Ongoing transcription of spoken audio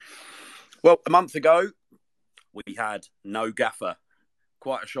Well, a month ago, we had no gaffer.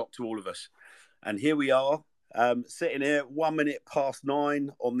 Quite a shock to all of us. And here we are, sitting here 1 minute past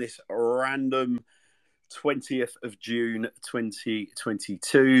 9 on this random 20th of June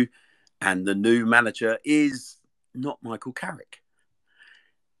 2022. And the new manager is not Michael Carrick.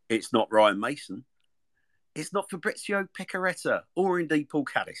 It's not Ryan Mason. It's not Fabrizio Picaretta or indeed Paul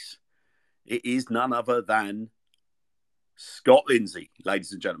Caddis. It is none other than Scott Lindsay,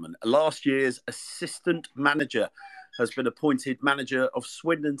 ladies and gentlemen. Last year's assistant manager has been appointed manager of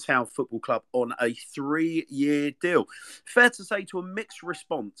Swindon Town Football Club on a 3-year deal. Fair to say, to a mixed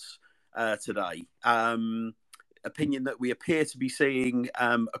response today. Opinion that we appear to be seeing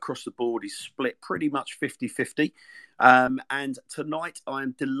across the board is split pretty much 50-50. And tonight I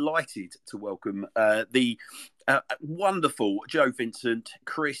am delighted to welcome the wonderful Joe Vincent,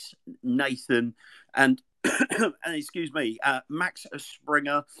 Chris, Nathan, and excuse me, Max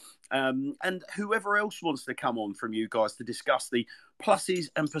Springer, and whoever else wants to come on from you guys to discuss the pluses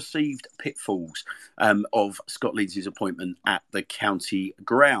and perceived pitfalls of Scott Lindsay's appointment at the county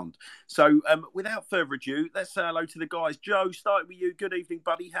ground. So without further ado, let's say hello to the guys. Joe, starting with you. Good evening,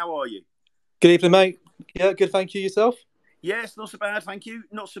 buddy. How are you? Good evening, mate. Yeah, good. Thank you. Yourself? Yes, not so bad. Thank you.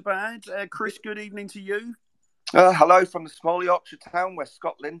 Not so bad. Chris, good evening to you. Hello from the small Yorkshire town where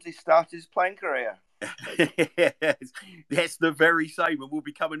Scott Lindsay started his playing career. Yes, the very same, and we'll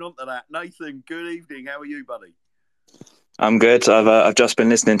be coming on to that. Nathan, good evening. How are you, buddy? I'm good. I've just been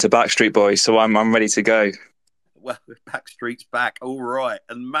listening to Backstreet Boys, so I'm ready to go. Well, Backstreet's back. All right.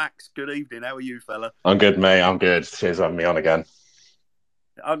 And Max, good evening. How are you, fella? I'm good, mate. I'm good. Cheers for having me on again.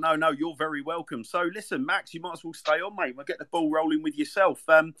 Oh, no, you're very welcome. So, listen, Max, you might as well stay on, mate. We'll get the ball rolling with yourself.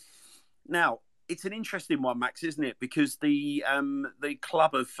 Now, it's an interesting one, Max, isn't it? Because the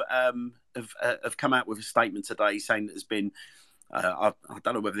club have come out with a statement today saying that there's been, I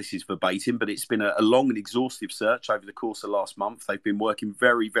don't know whether this is verbatim, but it's been a long and exhaustive search over the course of last month. They've been working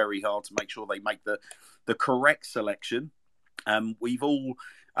very, very hard to make sure they make the correct selection. We've all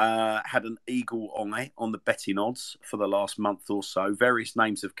had an eagle eye on the betting odds for the last month or so. Various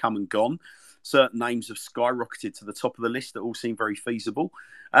names have come and gone. Certain names have skyrocketed to the top of the list that all seem very feasible.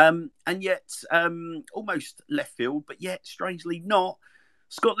 And yet, almost left field, but yet, strangely not.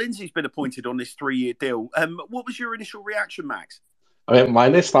 Scott Lindsay's been appointed on this 3-year deal. What was your initial reaction, Max? I mean, my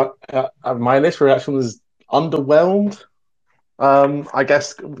initial reaction was underwhelmed. I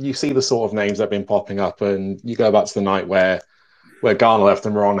guess you see the sort of names that have been popping up, and you go back to the night where Garner left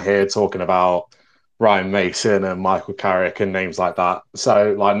and we're on here talking about Ryan Mason and Michael Carrick and names like that.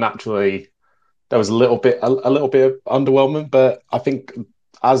 So, like, naturally, there was a little bit of underwhelming, but I think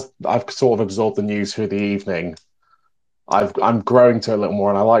as I've sort of absorbed the news through the evening, I'm growing to a little more,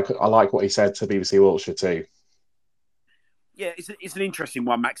 and I like what he said to BBC Wiltshire too. Yeah, it's an interesting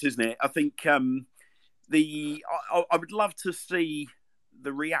one, Max, isn't it? I think I would love to see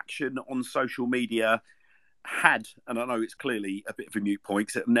the reaction on social media and I know it's clearly a bit of a moot point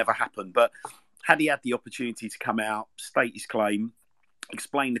because it'll never happen, but had he had the opportunity to come out, state his claim,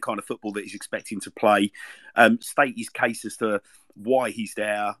 explain the kind of football that he's expecting to play, state his case as to why he's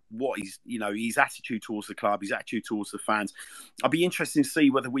there, what his attitude towards the club, his attitude towards the fans. I'd be interested to see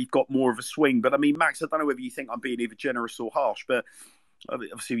whether we've got more of a swing. But I mean, Max, I don't know whether you think I'm being either generous or harsh, but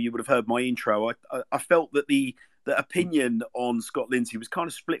obviously you would have heard my intro. I felt that the opinion on Scott Lindsay was kind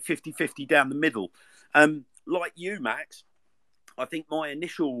of split 50-50 down the middle. Like you, Max, I think my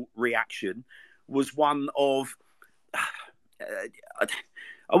initial reaction was one of...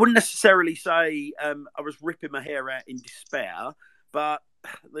 I wouldn't necessarily say I was ripping my hair out in despair, but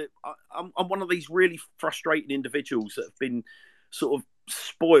I'm one of these really frustrating individuals that have been sort of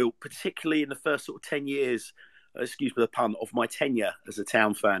spoiled, particularly in the first sort of 10 years, excuse me the pun, of my tenure as a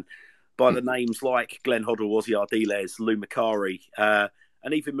Town fan, by the names like Glenn Hoddle, Ozzy Ardiles, Lou Macari,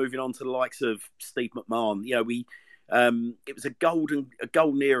 and even moving on to the likes of Steve McMahon. You know, it was a golden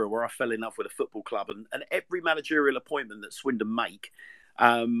era where I fell in love with a football club, and every managerial appointment that Swindon make,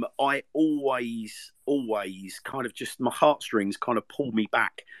 I always kind of just, my heartstrings kind of pull me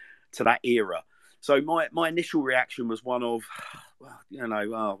back to that era. So my initial reaction was one of,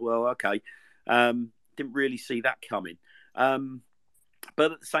 okay, didn't really see that coming.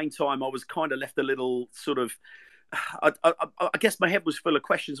 But at the same time, I was kind of left a little sort of, I guess my head was full of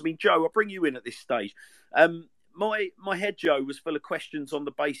questions. I mean, Joe, I'll bring you in at this stage. My head, Joe, was full of questions on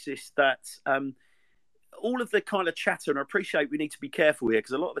the basis that all of the kind of chatter, and I appreciate we need to be careful here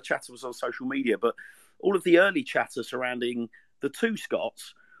because a lot of the chatter was on social media, but all of the early chatter surrounding the two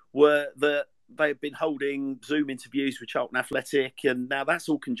Scots were that they've been holding Zoom interviews with Charlton Athletic, and now that's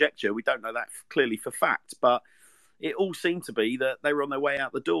all conjecture. We don't know that clearly for fact, but it all seemed to be that they were on their way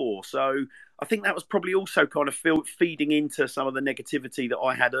out the door. So I think that was probably also kind of feeding into some of the negativity that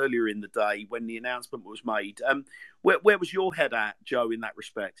I had earlier in the day when the announcement was made. Where was your head at, Joe, in that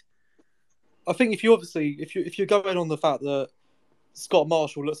respect? I think if you're going on the fact that Scott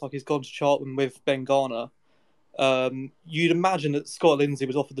Marshall looks like he's gone to Charlton with Ben Garner, you'd imagine that Scott Lindsay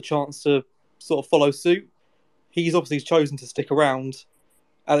was offered the chance to sort of follow suit. He's obviously chosen to stick around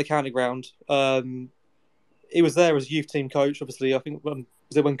at the county ground. He was there as youth team coach, obviously. I think was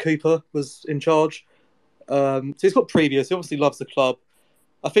it when Cooper was in charge. So he's got previous. He obviously loves the club.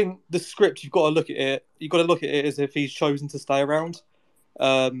 I think the script you've got to look at it. You've got to look at it as if he's chosen to stay around,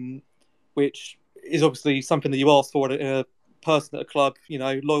 which is obviously something that you ask for in a person at a club. You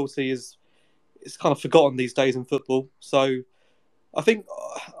know, loyalty is kind of forgotten these days in football. So I think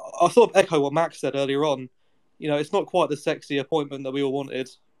I sort of echo what Max said earlier on. You know, it's not quite the sexy appointment that we all wanted,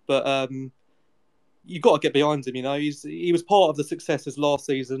 but you've got to get behind him. You know, he was part of the successes last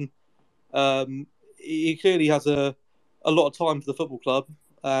season. He clearly has a lot of time for the football club,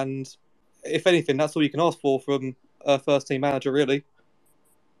 and if anything, that's all you can ask for from a first team manager, really.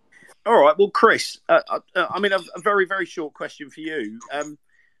 All right, well, Chris, I mean, a very, very short question for you.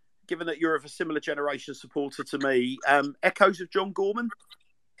 Given that you're of a similar generation supporter to me, echoes of John Gorman?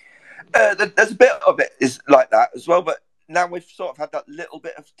 There's a bit of it is like that as well, but now we've sort of had that little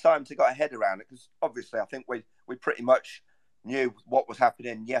bit of time to get our head around it, because obviously I think we pretty much knew what was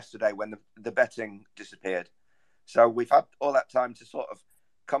happening yesterday when the betting disappeared. So we've had all that time to sort of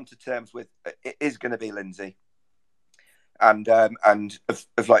come to terms with it is going to be Lindsay. And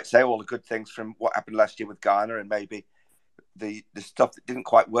of like say all the good things from what happened last year with Garner, and maybe the stuff that didn't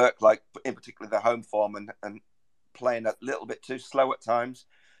quite work, like in particular the home form and playing a little bit too slow at times.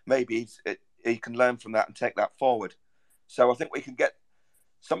 Maybe he can learn from that and take that forward. So I think we can get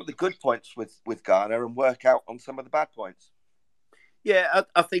some of the good points with Garner and work out on some of the bad points. Yeah,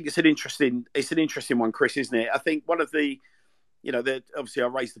 I think it's an interesting one, Chris, isn't it? I think one of the, obviously I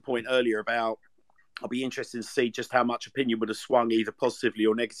raised the point earlier about I'll be interested to see just how much opinion would have swung either positively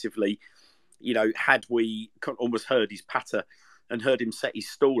or negatively, had we almost heard his patter and heard him set his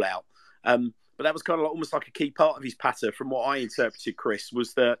stall out. But that was kind of almost like a key part of his patter, from what I interpreted, Chris,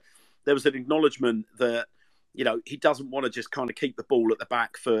 was that there was an acknowledgement that, he doesn't want to just kind of keep the ball at the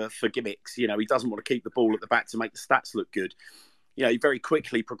back for gimmicks. He doesn't want to keep the ball at the back to make the stats look good. He very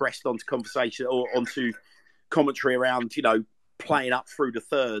quickly progressed onto conversation or onto commentary around, playing up through the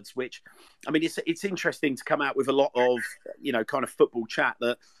thirds, which, I mean, it's interesting to come out with a lot of, kind of football chat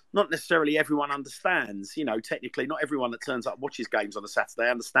that not necessarily everyone understands. Technically, not everyone that turns up watches games on a Saturday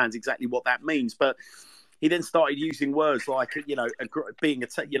understands exactly what that means. But he then started using words like, being,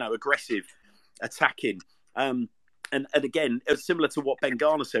 aggressive, attacking. And again, it was similar to what Ben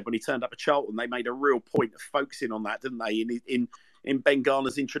Garner said when he turned up at Charlton. They made a real point of focusing on that, didn't they, in Ben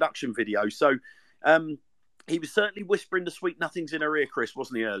Garner's introduction video. So he was certainly whispering the sweet nothings in her ear, Chris,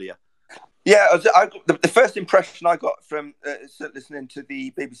 wasn't he, earlier? Yeah, the first impression I got from listening to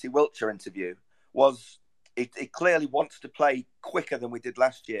the BBC Wiltshire interview was it clearly wants to play quicker than we did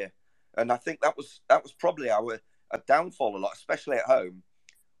last year. And I think that was probably our downfall a lot, especially at home,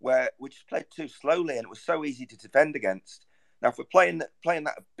 where we just played too slowly and it was so easy to defend against. Now, if we're playing that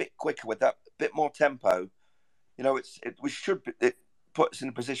a bit quicker with that bit more tempo, it put us in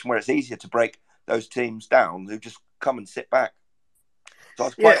a position where it's easier to break those teams down who just come and sit back.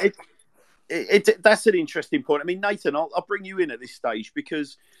 So that's an interesting point. I mean, Nathan, I'll bring you in at this stage,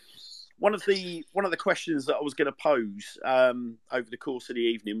 because one of the questions that I was going to pose over the course of the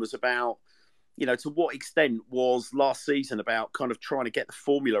evening was about, to what extent was last season about kind of trying to get the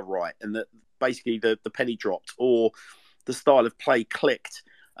formula right, and that basically the penny dropped, or the style of play clicked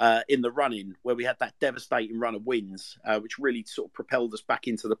in the run-in, where we had that devastating run of wins, which really sort of propelled us back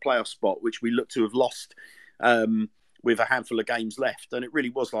into the playoff spot, which we look to have lost with a handful of games left. And it really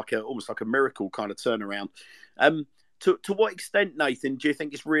was almost like a miracle kind of turnaround. To what extent, Nathan, do you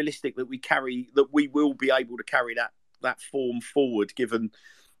think it's realistic that we will be able to carry that form forward, given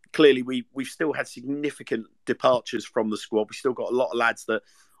clearly we've still had significant departures from the squad? We've still got a lot of lads that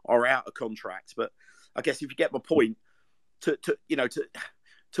are out of contract. But I guess if you get my point, to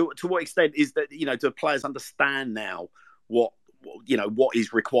what extent is that, do players understand now what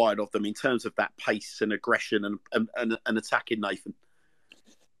is required of them in terms of that pace and aggression and attacking, Nathan?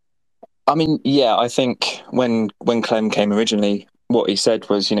 I mean, yeah, I think when Clem came originally, what he said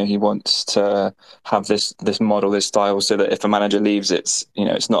was, he wants to have this model, this style, so that if a manager leaves, it's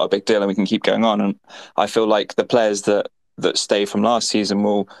not a big deal and we can keep going on. And I feel like the players that stay from last season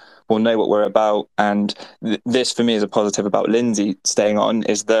will know what we're about. And this for me is a positive about Lindsay staying on,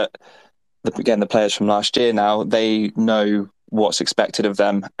 is that the players from last year now, they know what's expected of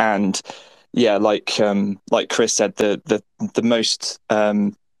them. And yeah, like Chris said, the most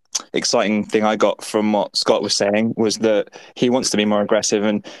exciting thing I got from what Scott was saying was that he wants to be more aggressive,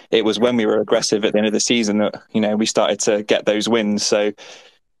 and it was when we were aggressive at the end of the season that we started to get those wins. So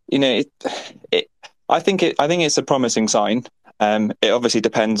I think it's a promising sign. It obviously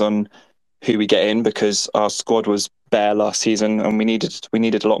depends on who we get in, because our squad was bare last season and we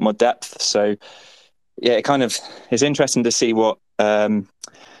needed a lot more depth. So yeah, it kind of is interesting to see what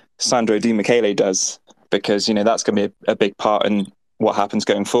Sandro Di Michele does, because that's going to be a big part in what happens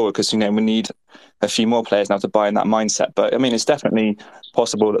going forward, because we need a few more players now to buy in that mindset. But I mean, it's definitely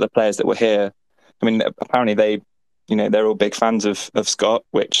possible that the players that were here, I mean, apparently they're all big fans of Scott,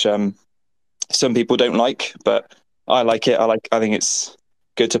 which some people don't like, but I like it. I think it's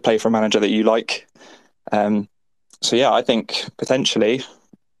good to play for a manager that you like. So yeah, I think potentially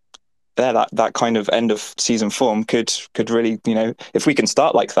that kind of end of season form could really, if we can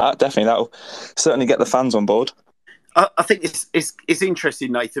start like that, definitely that'll certainly get the fans on board. I think it's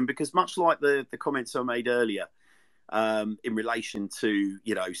interesting, Nathan, because much like the comments I made earlier, in relation to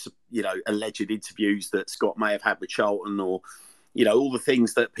alleged interviews that Scott may have had with Charlton, or all the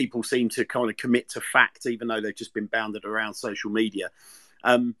things that people seem to kind of commit to fact, even though they've just been bounded around social media.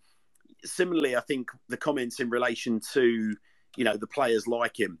 Similarly, I think the comments in relation to the players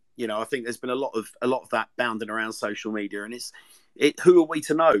like him, I think there's been a lot of that bounding around social media, and who are we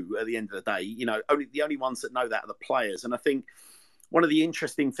to know at the end of the day? The only ones that know that are the players. And I think one of the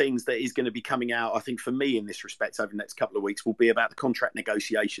interesting things that is going to be coming out, I think, for me in this respect over the next couple of weeks will be about the contract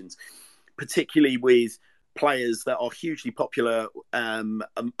negotiations, particularly with players that are hugely popular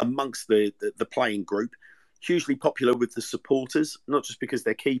amongst the playing group, hugely popular with the supporters, not just because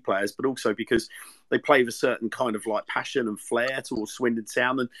they're key players, but also because they play with a certain kind of like passion and flair towards Swindon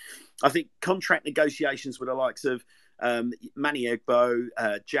Town. And I think contract negotiations with the likes of Manny Egbo,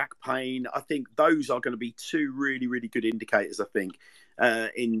 Jack Payne, I think those are going to be two really, really good indicators, I think,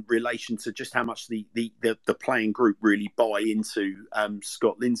 in relation to just how much the playing group really buy into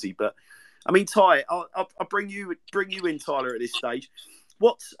Scott Lindsay. But I mean, Ty, I'll bring you in, Tyler, at this stage.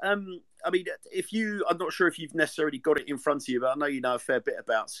 I'm not sure if you've necessarily got it in front of you, but I know you know a fair bit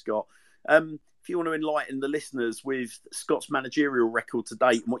about Scott. If you want to enlighten the listeners with Scott's managerial record to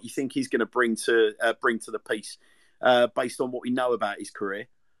date and what you think he's going to bring to the piece, based on what we know about his career.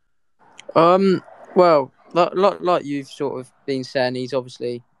 Well, like you've sort of been saying, he's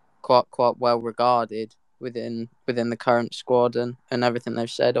obviously quite well regarded within the current squad and everything they've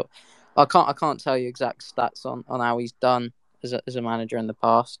said. I can't tell you exact stats on how he's done as a manager in the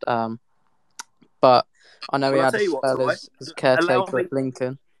past. But I know he had a spell as caretaker at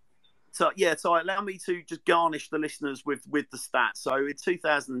Lincoln. So allow me to just garnish the listeners with the stats. So in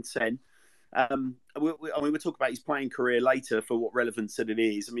 2010. We'll talk about his playing career later for what relevance that it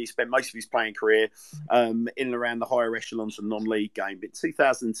is. I mean, he spent most of his playing career in and around the higher echelons of non-league game. But in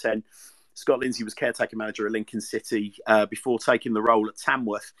 2010, Scott Lindsay was caretaker manager at Lincoln City before taking the role at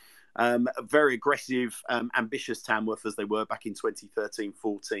Tamworth. A very aggressive, ambitious Tamworth as they were back in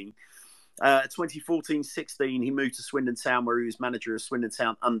 2013-14. 2014-16, he moved to Swindon Town, where he was manager of Swindon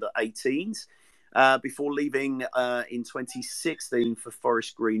Town under-18s. Before leaving in 2016 for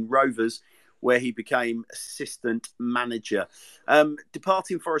Forest Green Rovers, where he became assistant manager.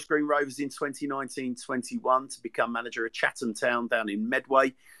 Departing Forest Green Rovers in 2019-21 to become manager of Chatham Town down in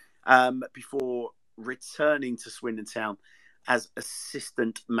Medway, before returning to Swindon Town as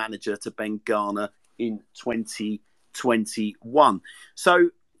assistant manager to Ben Garner in 2021. So,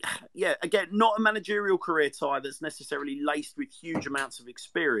 yeah, again, not a managerial career, Ty, that's necessarily laced with huge amounts of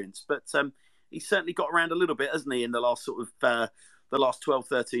experience, but he's certainly got around a little bit, hasn't he, in the last sort of the last 12,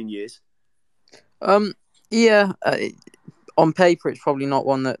 13 years? Yeah. On paper, it's probably not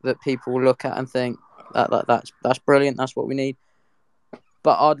one that people will look at and think that's brilliant. That's what we need.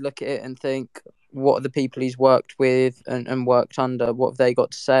 But I'd look at it and think, what are the people he's worked with and worked under? What have they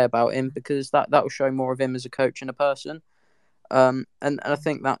got to say about him? Because that will show more of him as a coach and a person. And I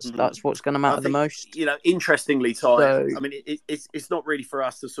think that's what's going to matter the most. Interestingly, Ty, I mean, it's not really for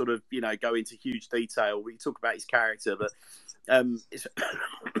us to sort of go into huge detail. We talk about his character, but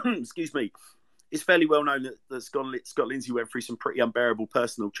excuse me, it's fairly well known that Scott Lindsay went through some pretty unbearable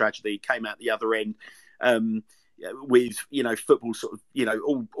personal tragedy. Came out the other end with football sort of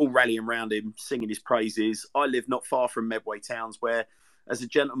all rallying around him, singing his praises. I live not far from Medway Towns, where as a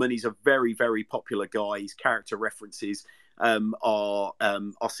gentleman he's a very, very popular guy. His character references are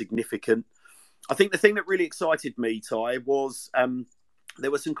significant. I think the thing that really excited me, Ty, was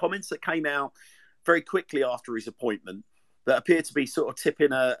there were some comments that came out very quickly after his appointment that appeared to be sort of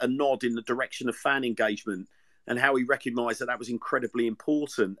tipping a nod in the direction of fan engagement, and how he recognised that was incredibly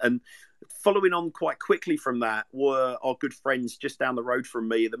important. And following on quite quickly from that were our good friends just down the road from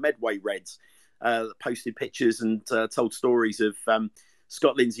me, the Medway Reds, that posted pictures and told stories of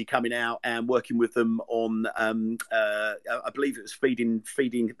Scott Lindsay coming out and working with them on, I believe it was feeding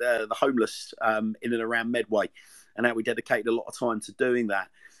the homeless in and around Medway, and how we dedicated a lot of time to doing that.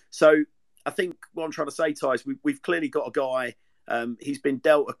 So I think what I'm trying to say, Ty, is we've clearly got a guy. He's been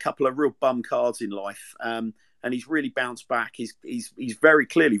dealt a couple of real bum cards in life, and he's really bounced back. He's very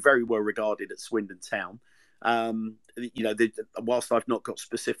clearly very well regarded at Swindon Town. Whilst I've not got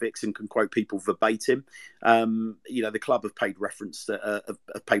specifics and can quote people verbatim, the club have paid reference to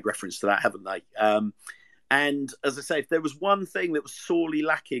that, haven't they? And as I say, if there was one thing that was sorely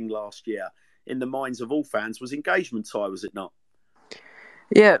lacking last year in the minds of all fans, was engagement. Ty, was it not?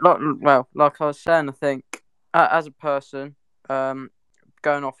 Yeah, like I was saying, I think as a person, going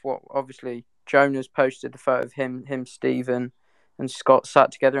off what obviously Jonah's posted the photo of him, Stephen, and Scott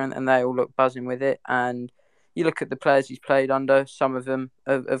sat together, and they all look buzzing with it. And you look at the players he's played under; some of them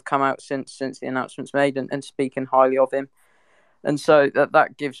have come out since the announcement's made and speaking highly of him. And so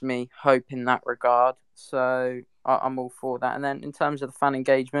that gives me hope in that regard. So I'm all for that. And then in terms of the fan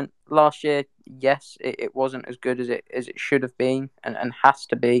engagement, last year, yes, it wasn't as good as it should have been and has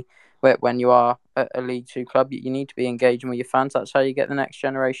to be. When you are a League Two club, you need to be engaging with your fans. That's how you get the next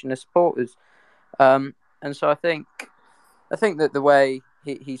generation of supporters. And so I think that the way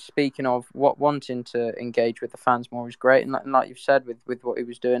he's speaking of wanting to engage with the fans more is great. And like you've said, with what he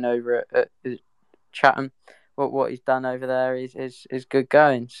was doing over at Chatham, what he's done over there is good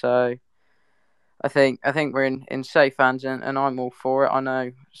going. So I think we're in safe hands, and I'm all for it. I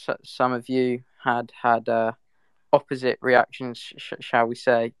know some of you had opposite reactions, shall we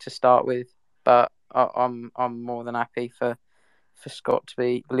say, to start with, but I'm more than happy for Scott to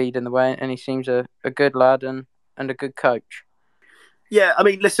be leading the way, and he seems a good lad and a good coach. Yeah, I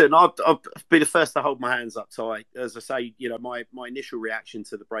mean, listen, I'll be the first to hold my hands up, Ty. As I say, my initial reaction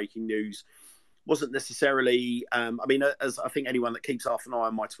to the breaking news wasn't necessarily. As I think anyone that keeps half an eye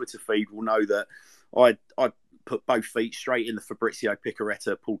on my Twitter feed will know that I put both feet straight in the Fabrizio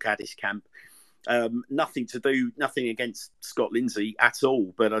Picaretta, Paul Caddis camp. Nothing against Scott Lindsay at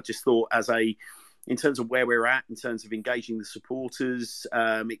all, but I just thought in terms of where we're at, in terms of engaging the supporters,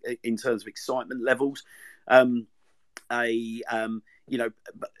 in terms of excitement levels, a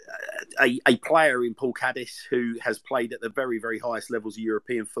player in Paul Caddis who has played at the very, very highest levels of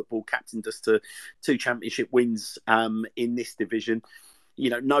European football, captained us to 2 championship wins in this division,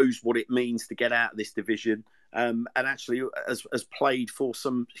 knows what it means to get out of this division, and actually has played for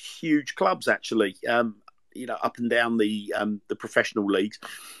some huge clubs, actually, up and down the professional leagues.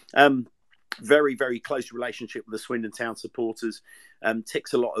 Very, very close relationship with the Swindon Town supporters.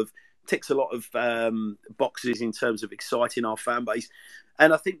 Ticks a lot of boxes in terms of exciting our fan base.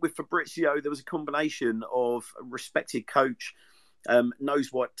 And I think with Fabrizio, there was a combination of a respected coach,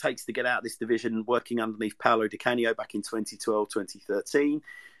 knows what it takes to get out of this division, working underneath Paolo Di Canio back in 2012, 2013,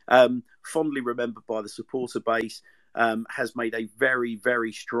 fondly remembered by the supporter base, has made a very,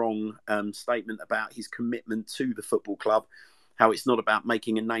 very strong statement about his commitment to the football club, how it's not about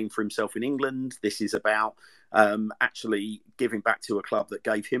making a name for himself in England. This is about actually giving back to a club that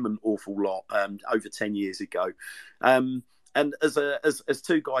gave him an awful lot over 10 years ago. And as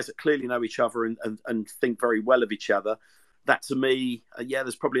two guys that clearly know each other and think very well of each other, that to me,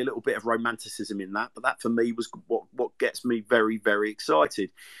 there's probably a little bit of romanticism in that, but that for me was what gets me very, very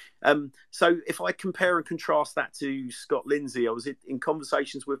excited. So if I compare and contrast that to Scott Lindsay, I was in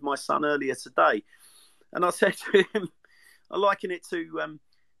conversations with my son earlier today, and I said to him, I liken it to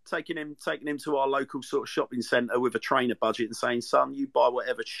taking him to our local sort of shopping centre with a trainer budget and saying, son, you buy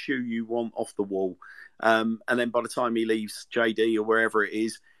whatever shoe you want off the wall. And then by the time he leaves JD or wherever it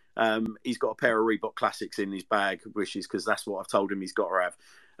is, he's got a pair of Reebok Classics in his bag, which is because that's what I've told him he's got to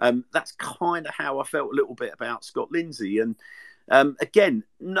have. That's kind of how I felt a little bit about Scott Lindsay. And again,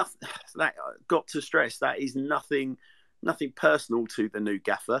 nothing, that got to stress, that is nothing personal to the new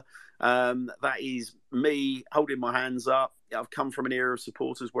gaffer. That is me holding my hands up. I've come from an era of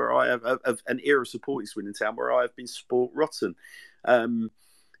supporters where I have an era of supporting Swindon Town where I have been sport rotten.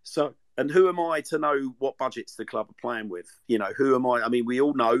 And who am I to know what budgets the club are playing with? Who am I? I mean, we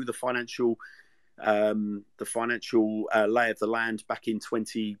all know the financial lay of the land back in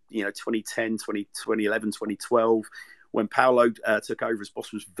 2010, 2011, 2012, when Paolo took over as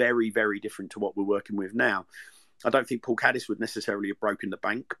boss, was very, very different to what we're working with now. I don't think Paul Caddis would necessarily have broken the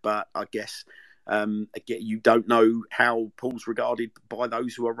bank, but I guess Again, you don't know how Paul's regarded by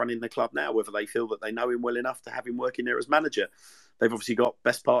those who are running the club now, whether they feel that they know him well enough to have him working there as manager. They've obviously got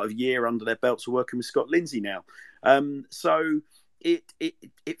best part of a year under their belts of working with Scott Lindsay now. So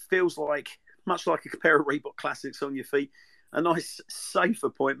it feels like, much like a pair of Reebok Classics on your feet, a nice, safe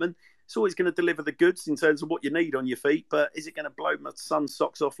appointment. It's always going to deliver the goods in terms of what you need on your feet, but is it going to blow my son's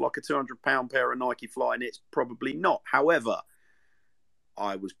socks off like a £200 pair of Nike Fly Knits? Probably not. However,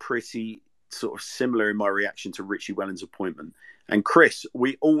 I was pretty sort of similar in my reaction to Richie Wellens' appointment. And Chris,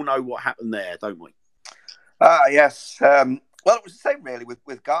 we all know what happened there, don't we? Yes. Well, it was the same really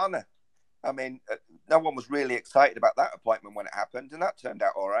with Garner. I mean, no one was really excited about that appointment when it happened, and that turned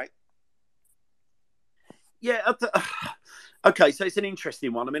out all right. Yeah. Okay, so it's an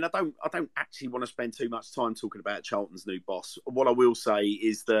interesting one. I mean, I don't actually want to spend too much time talking about Charlton's new boss. What I will say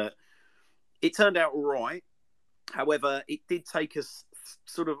is that it turned out all right. However, it did take us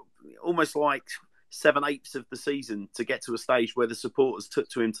sort of almost like 7/8 of the season to get to a stage where the supporters took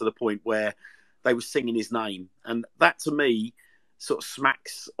to him to the point where they were singing his name. And that, to me, sort of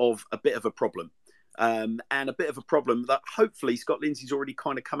smacks of a bit of a problem. And a bit of a problem that hopefully Scott Lindsay's already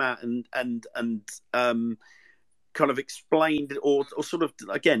kind of come out and kind of explained or sort of,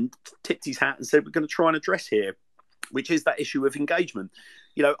 again, tipped his hat and said, we're going to try and address here, which is that issue of engagement.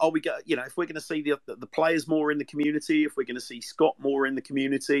 Are we going? If we're going to see the players more in the community, if we're going to see Scott more in the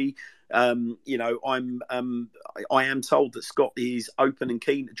community, I am told that Scott is open and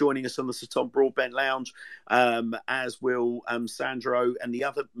keen to joining us on the Sir Tom Broadbent Lounge, as will Sandro and the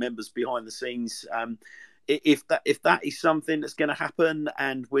other members behind the scenes. If that is something that's going to happen,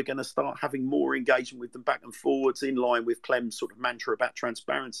 and we're going to start having more engagement with them back and forwards in line with Clem's sort of mantra about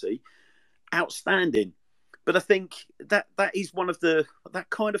transparency, outstanding. But I think that is one of that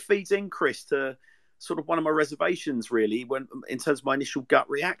kind of feeds in, Chris, to sort of one of my reservations, really, when in terms of my initial gut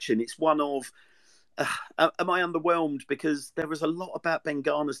reaction. It's one of, am I underwhelmed? Because there was a lot about Ben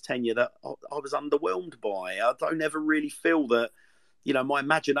Garner's tenure that I was underwhelmed by. I don't ever really feel that, my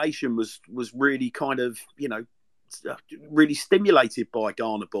imagination was really kind of, really stimulated by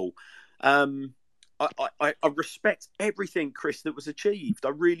Garner Ball. I respect everything, Chris, that was achieved. I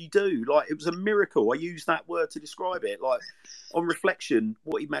really do. Like, it was a miracle. I use that word to describe it. Like, on reflection,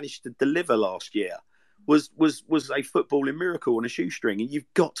 what he managed to deliver last year was a footballing miracle on a shoestring, and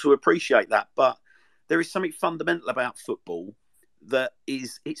you've got to appreciate that. But there is something fundamental about football that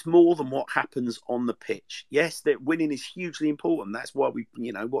it's more than what happens on the pitch. Yes, that winning is hugely important. That's why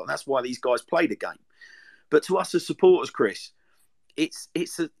that's why these guys play the game. But to us as supporters, Chris, it's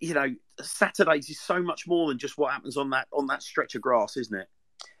Saturdays is so much more than just what happens on that stretch of grass, isn't it?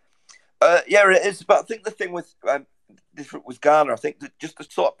 Yeah, it is. But I think the thing with different with Garner, I think that just the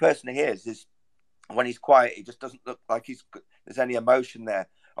sort of person he is when he's quiet, he just doesn't look like there's any emotion there.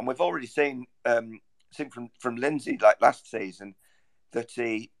 And we've already seen from Lindsay, like last season, that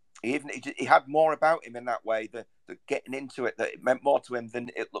he had more about him in that way, that getting into it, that it meant more to him than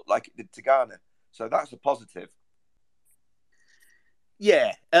it looked like it did to Garner. So that's a positive.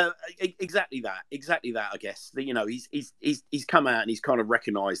 Yeah, exactly that. I guess he's come out and he's kind of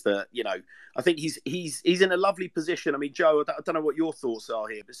recognised that. I think he's in a lovely position. I mean, Joe, I don't know what your thoughts are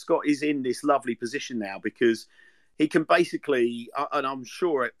here, but Scott is in this lovely position now because he can basically, and I'm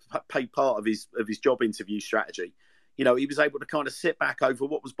sure it paid part of his job interview strategy. He was able to kind of sit back over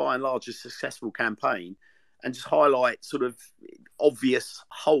what was by and large a successful campaign and just highlight sort of obvious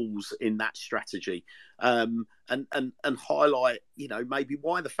holes in that strategy, and highlight, maybe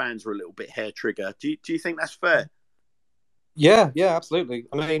why the fans were a little bit hair trigger. Do you think that's fair? Yeah, absolutely.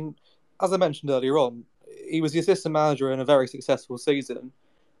 I mean, as I mentioned earlier on, he was the assistant manager in a very successful season,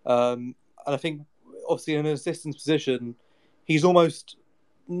 and I think obviously in an assistant's position, he's almost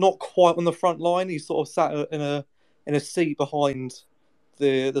not quite on the front line. He's sort of sat in a seat behind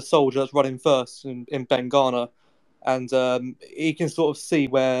the soldier that's running first in Ben Garner, and he can sort of see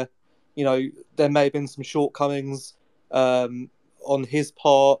where there may have been some shortcomings on his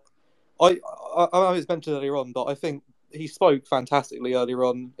part. I know it's mentioned earlier on, but I think he spoke fantastically earlier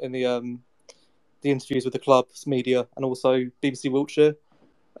on in the interviews with the club's media and also BBC Wiltshire.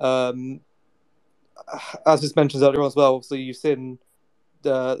 As is mentioned earlier on as well, obviously you've seen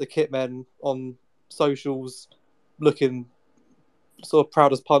the kit men on socials looking sort of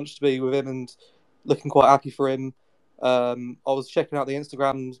proud as punch to be with him and looking quite happy for him. I was checking out the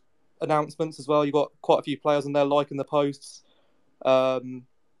Instagram announcements as well. You've got quite a few players on there liking the posts.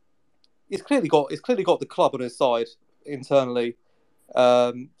 He's clearly got the club on his side internally.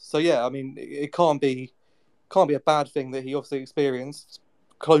 So yeah, I mean, it can't be a bad thing that he obviously experienced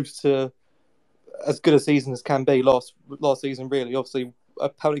close to as good a season as can be last season. Really, obviously a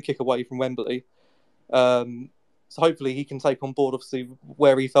penalty kick away from Wembley. So hopefully he can take on board, obviously,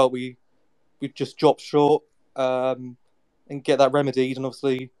 where he felt we just dropped short, and get that remedied, and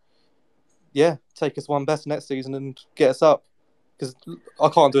obviously, take us one better next season and get us up. Because I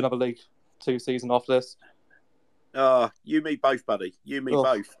can't do another League 2 season after this. You, me, both, buddy. You, me,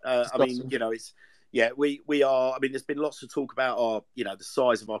 both. I mean, it's we are. I mean, there's been lots of talk about our, the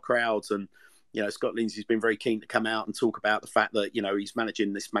size of our crowds, and Scott Lindsay's been very keen to come out and talk about the fact that he's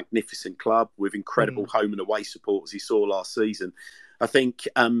managing this magnificent club with incredible home and away support, as he saw last season. I think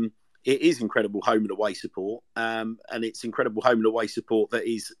it is incredible home and away support, and it's incredible home and away support that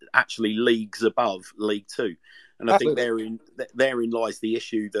is actually leagues above League Two. And I think therein lies the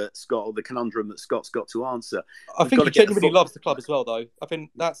issue that Scott, or the conundrum that Scott's got to answer. I think he genuinely loves the club as well, though. I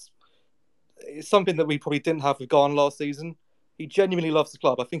think it's something that we probably didn't have with Garner last season. He genuinely loves the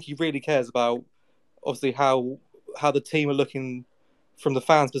club. I think he really cares about, obviously, how the team are looking from the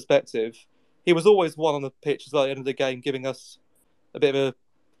fans' perspective. He was always one on the pitch as well at the end of the game, giving us a bit of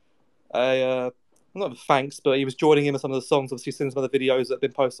not a thanks, but he was joining in with some of the songs. Obviously, seen some of the videos that have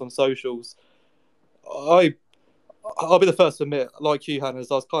been posted on socials. I'll be the first to admit, like you, Hannah,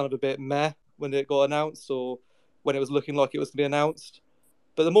 I was kind of a bit meh when it got announced, or when it was looking like it was going to be announced.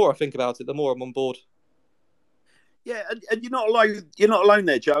 But the more I think about it, the more I'm on board. Yeah, and you're not alone. You're not alone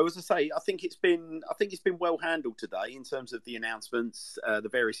there, Joe. As I say, I think it's been well handled today in terms of the announcements, the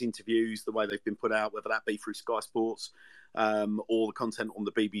various interviews, the way they've been put out, whether that be through Sky Sports or the content on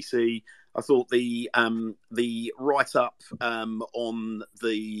the BBC. I thought the write up on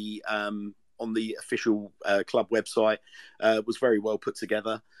the official club website was very well put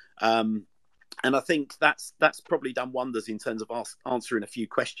together. And I think that's probably done wonders in terms of answering a few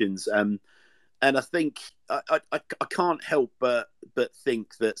questions. And I think I can't help but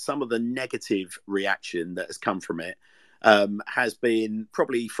think that some of the negative reaction that has come from it has been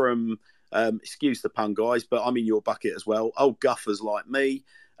probably from, excuse the pun, guys, but I'm in your bucket as well, old guffers like me,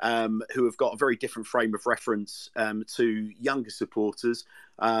 who have got a very different frame of reference to younger supporters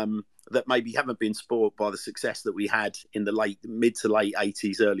that maybe haven't been spoiled by the success that we had in the mid to late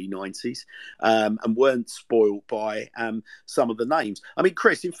 80s, early 90s, and weren't spoiled by some of the names. I mean,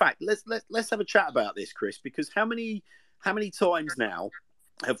 Chris, in fact, let's have a chat about this, Chris, because how many times now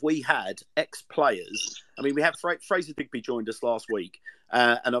have we had ex-players? I mean, we had Fraser Digby joined us last week,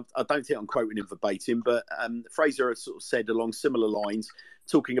 and I don't think I'm quoting him verbatim, but Fraser has sort of said along similar lines,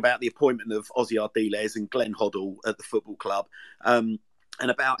 talking about the appointment of Ozzy Ardiles and Glenn Hoddle at the football club, and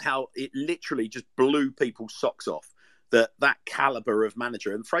about how it literally just blew people's socks off, that calibre of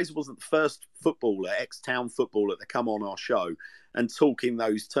manager. And Fraser wasn't the first footballer, ex-town footballer, to come on our show and talk in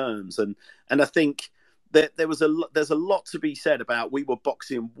those terms. And I think that there's a lot to be said about we were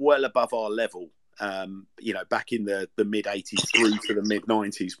boxing well above our level, back in the mid 80s through to the mid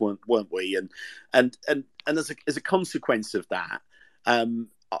 90s, weren't we? And as a consequence of that,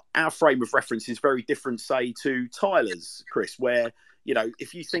 our frame of reference is very different, say, to Tyler's, Chris, where,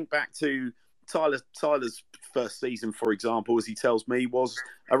 if you think back to Tyler's first season, for example, as he tells me, was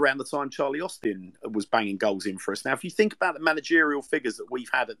around the time Charlie Austin was banging goals in for us. Now, if you think about the managerial figures that we've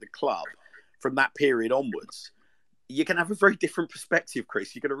had at the club from that period onwards, you can have a very different perspective,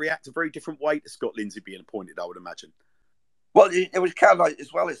 Chris. You're going to react a very different way to Scott Lindsay being appointed, I would imagine. Well, it was kind of like,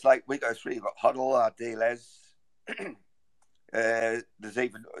 as well, it's like we go through, you've got Huddle, Ardiles, there's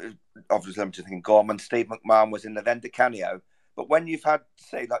even, obviously, I'm just thinking Gorman, Steve McMahon was in there, then DeCanio. But when you've had,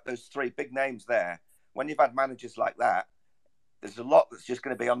 say, like those three big names there, when you've had managers like that, there's a lot that's just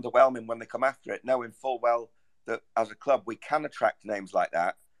going to be underwhelming when they come after it, knowing full well that as a club we can attract names like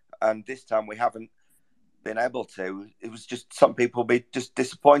that. And this time we haven't been able to. It was just, some people be just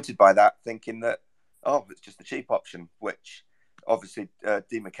disappointed by that, thinking that, it's just the cheap option, which obviously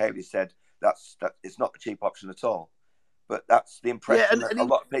Dean McCaley said that it's not the cheap option at all. But that's the impression that a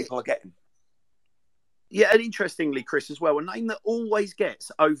lot of people are getting. Yeah, and interestingly, Chris, as well, a name that always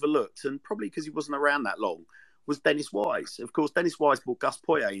gets overlooked, and probably because he wasn't around that long, was Dennis Wise. Of course, Dennis Wise brought Gus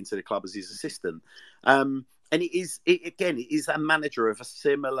Poyet into the club as his assistant. And it is a manager of a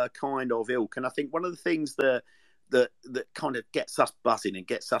similar kind of ilk. And I think one of the things that kind of gets us buzzing and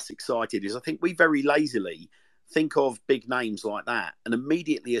gets us excited is I think we very lazily think of big names like that and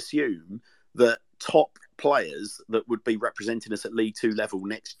immediately assume that top players that would be representing us at League Two level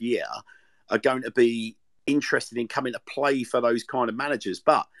next year are going to be interested in coming to play for those kind of managers.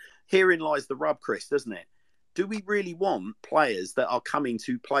 But herein lies the rub, Chris, doesn't it? Do we really want players that are coming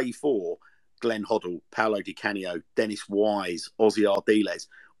to play for Glenn Hoddle, Paolo Di Canio, Dennis Wise, Ozzy Ardiles?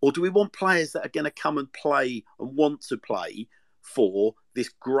 Or do we want players that are going to come and play and want to play for this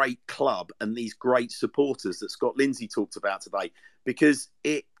great club and these great supporters that Scott Lindsay talked about today? because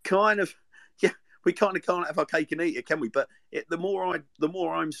it kind of, yeah, we kind of can't have our cake and eat it, can we? But the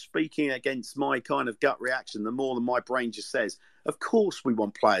more I'm speaking against my kind of gut reaction, the more my brain just says, of course we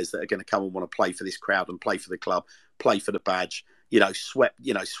want players that are going to come and want to play for this crowd and play for the club, play for the badge,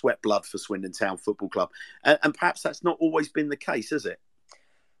 sweat blood for Swindon Town Football Club. And perhaps that's not always been the case, is it?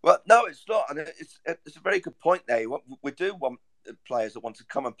 Well, no, it's not. And it's a very good point there. We do want players that want to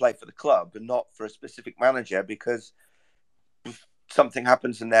come and play for the club and not for a specific manager, because if something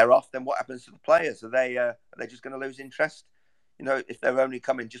happens and they're off, then what happens to the players? Are they just going to lose interest? If they're only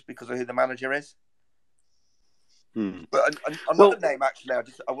coming just because of who the manager is? But another name, actually,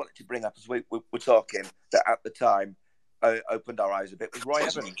 I wanted to bring up as we were talking, that at the time opened our eyes a bit, was Roy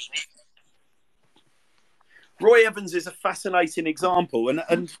Evans. Roy Evans is a fascinating example,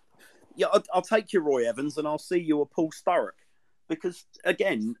 and yeah, I'll take you Roy Evans, and I'll see you a Paul Sturrock, because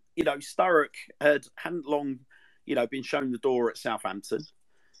again, Sturrock hadn't long, been shown the door at Southampton,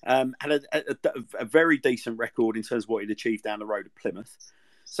 had a very decent record in terms of what he'd achieved down the road at Plymouth.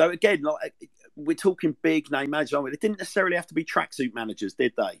 So again, like, we're talking big name managers, aren't we? They didn't necessarily have to be tracksuit managers,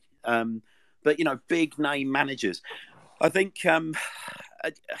 did they? But big name managers. I think I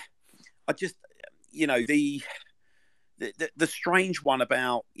just the strange one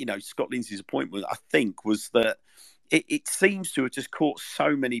about Scott Lindsay's appointment, I think, was that it seems to have just caught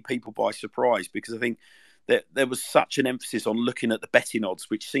so many people by surprise, because I think that there was such an emphasis on looking at the betting odds,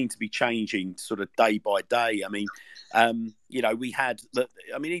 which seemed to be changing sort of day by day. I mean, we had that.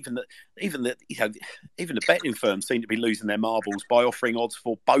 I mean, even the betting firms seemed to be losing their marbles by offering odds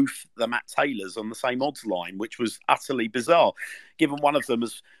for both the Matt Taylors on the same odds line, which was utterly bizarre, given one of them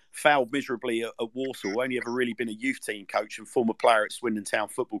has failed miserably at Walsall, only ever really been a youth team coach and former player at Swindon Town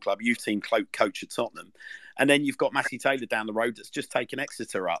Football Club, youth team coach at Tottenham. And then you've got Matty Taylor down the road that's just taken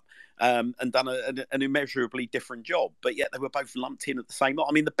Exeter up and done an immeasurably different job. But yet they were both lumped in at the same time.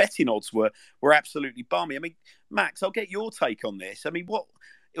 I mean, the betting odds were absolutely balmy. I mean, Max, I'll get your take on this. I mean, what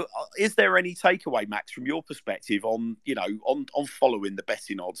is there any takeaway, Max, from your perspective on following the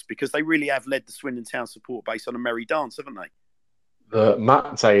betting odds? Because they really have led the Swindon Town support base on a merry dance, haven't they? Both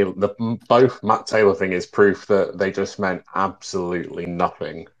Matt Taylor thing is proof that they just meant absolutely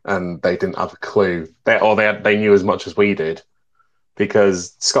nothing, and they didn't have a clue. They knew as much as we did,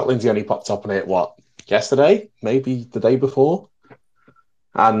 because Scott Lindsay only popped up on it yesterday, maybe the day before,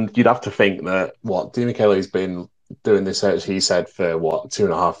 and you'd have to think that Di Michele's been doing this, as he said, for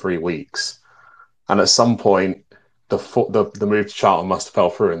 2.5-3 weeks, and at some point the move to Charlton must have fell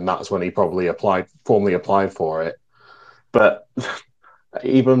through, and that's when he probably formally applied for it. But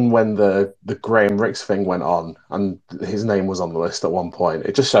even when the Graham Ricks thing went on, and his name was on the list at one point,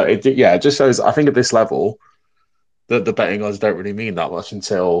 it just shows. I think at this level, that the betting odds don't really mean that much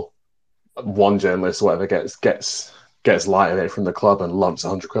until one journalist or whatever gets light of it from the club and lumps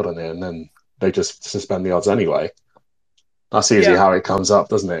 100 quid on it, and then they just suspend the odds anyway. That's usually how it comes up,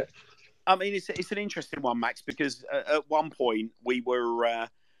 doesn't it? I mean, it's an interesting one, Max, because at one point we were.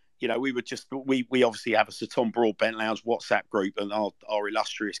 We obviously have a Sir Tom Broadbent Lounge WhatsApp group, and our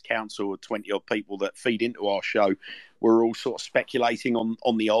illustrious council of 20-odd people that feed into our show were all sort of speculating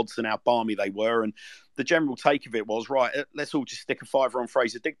on the odds and how balmy they were. And the general take of it was, right, let's all just stick a fiver on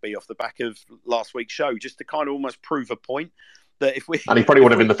Fraser Digby off the back of last week's show, just to kind of almost prove a point. That and he probably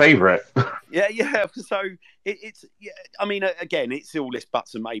would have been the favourite. Yeah. So it's. I mean, again, it's all this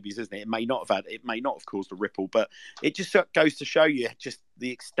buts and maybes, isn't it? It may not have caused a ripple, but it just goes to show you just the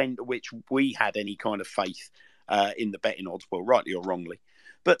extent to which we had any kind of faith in the betting odds, well, rightly or wrongly.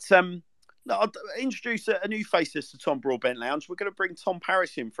 But I'll introduce a new face to Tom Broadbent Lounge. We're going to bring Tom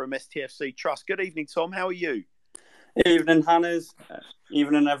Paris in from STFC Trust. Good evening, Tom. How are you? Evening, Hannahs.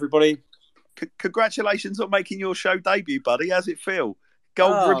 Evening, everybody. Congratulations on making your show debut, buddy. How's it feel?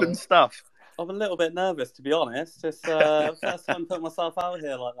 Gold ribbon stuff. I'm a little bit nervous, to be honest. It's first time putting myself out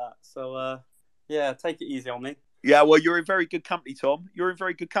here like that. So, take it easy on me. Yeah, well, you're in very good company, Tom. You're in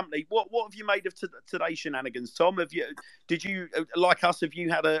very good company. What have you made of today's shenanigans, Tom? Did you, like us, have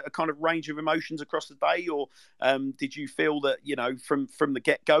you had a kind of range of emotions across the day, or did you feel that, from the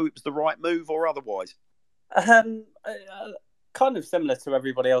get-go it was the right move, or otherwise? Kind of similar to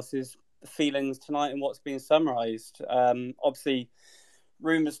everybody else's feelings tonight and what's been summarised. Obviously,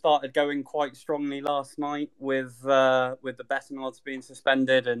 rumours started going quite strongly last night with the betting odds being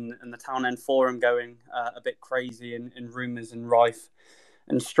suspended and the Town End Forum going a bit crazy in rumours and rife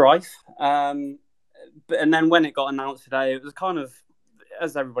and strife. And then when it got announced today, it was kind of,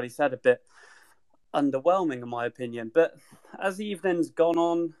 as everybody said, a bit underwhelming in my opinion. But as the evening's gone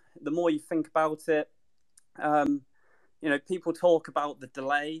on, the more you think about it, people talk about the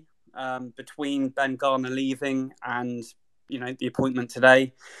delay between Ben Garner leaving and the appointment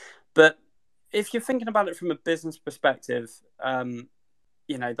today. But if you're thinking about it from a business perspective,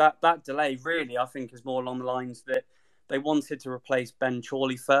 that delay really, I think, is more along the lines that they wanted to replace Ben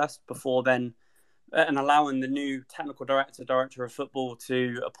Chorley first before then, and allowing the new technical director of football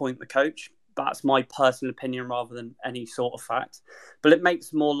to appoint the coach. That's my personal opinion rather than any sort of fact. But it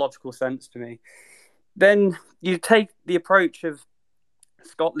makes more logical sense to me. Then you take the approach of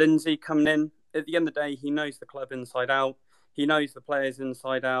Scott Lindsay coming in. At the end of the day, he knows the club inside out. He knows the players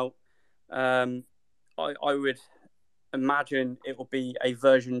inside out. I would imagine it will be a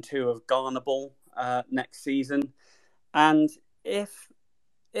version 2 of Ghana Ball next season. And if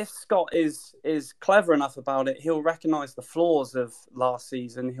Scott is clever enough about it, he'll recognise the flaws of last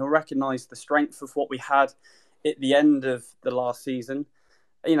season. He'll recognise the strength of what we had at the end of the last season.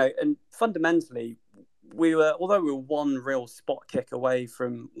 And fundamentally, although we were one real spot kick away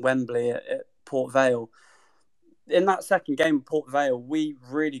from Wembley at Port Vale, in that second game at Port Vale, we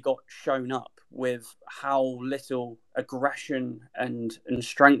really got shown up with how little aggression and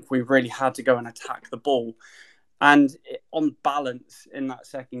strength we really had to go and attack the ball. And on balance, in that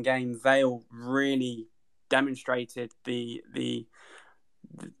second game, Vale really demonstrated the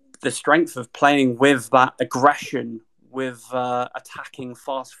strength of playing with that aggression, with attacking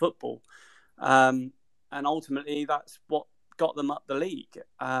fast football. And ultimately, that's what got them up the league.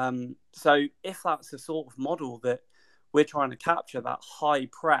 So if that's the sort of model that we're trying to capture, that high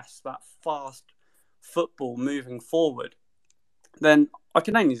press, that fast football moving forward, then I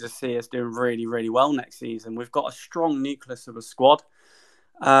can only just see us doing really, really well next season. We've got a strong nucleus of a squad.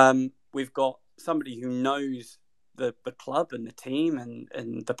 We've got somebody who knows the club and the team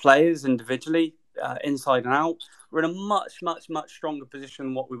and the players individually, inside and out. We're in a much, much, much stronger position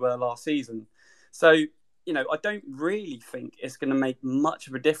than what we were last season. So, I don't really think it's going to make much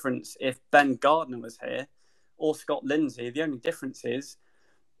of a difference if Ben Gardner was here or Scott Lindsay. The only difference is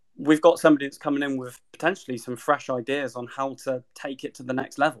we've got somebody that's coming in with potentially some fresh ideas on how to take it to the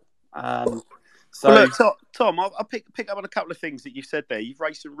next level. Well, look, Tom, I'll pick up on a couple of things that you said there. You've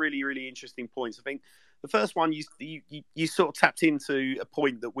raised some really, really interesting points. I think the first one, you sort of tapped into a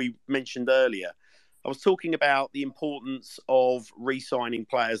point that we mentioned earlier. I was talking about the importance of re-signing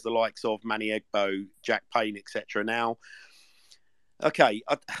players, the likes of Manny Egbo, Jack Payne, etc. Now, okay,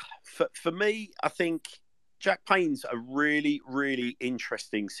 for me, I think Jack Payne's a really, really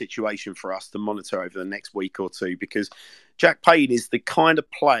interesting situation for us to monitor over the next week or two, because Jack Payne is the kind of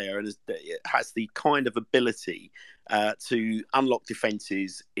player and has the kind of ability to unlock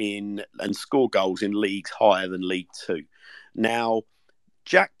defences and score goals in leagues higher than League Two. Now,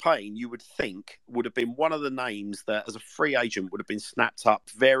 Jack Payne, you would think, would have been one of the names that, as a free agent, would have been snapped up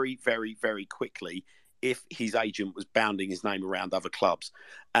very, very, very quickly if his agent was bounding his name around other clubs.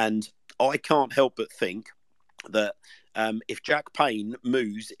 And I can't help but think that if Jack Payne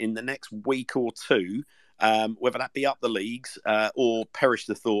moves in the next week or two, whether that be up the leagues or perish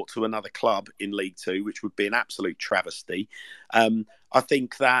the thought to another club in League Two, which would be an absolute travesty, I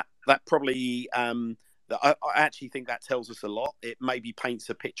think that probably... I actually think that tells us a lot. It maybe paints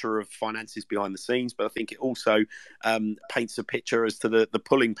a picture of finances behind the scenes, but I think it also paints a picture as to the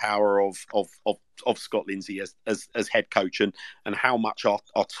pulling power of Scott Lindsay as head coach and how much our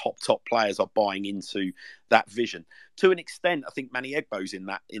top players are buying into that vision. To an extent, I think Manny Egbo's in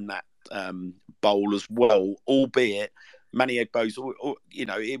that bowl as well, albeit Manny Egbo's,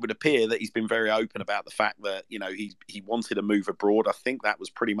 it would appear that he's been very open about the fact that, he wanted to move abroad. I think that was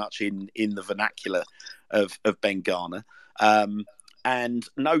pretty much in the vernacular of Ben Garner. And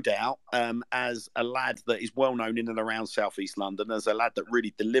no doubt, as a lad that is well known in and around South East London, as a lad that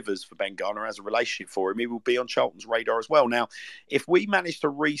really delivers for Ben Garner, as a relationship for him, he will be on Charlton's radar as well. Now, if we manage to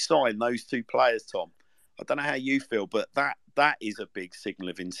re-sign those two players, Tom, I don't know how you feel, but that is a big signal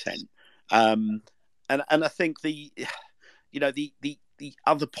of intent. And I think the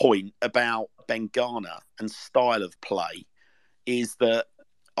other point about Ben Garner and style of play is that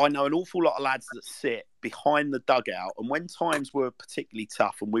I know an awful lot of lads that sit behind the dugout, and when times were particularly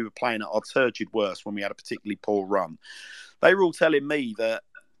tough and we were playing at our turgid worst, when we had a particularly poor run, they were all telling me that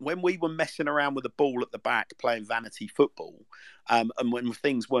when we were messing around with the ball at the back, playing vanity football, and when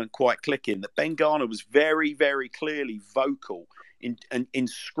things weren't quite clicking, that Ben Garner was very, very clearly vocal in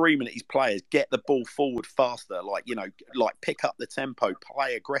screaming at his players, get the ball forward faster, like pick up the tempo,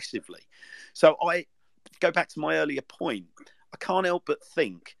 play aggressively. So I go back to my earlier point. I can't help but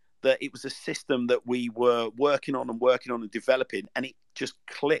think that it was a system that we were working on and developing, and it just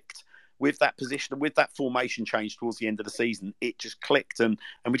clicked with that position, with that formation change towards the end of the season. It just clicked, and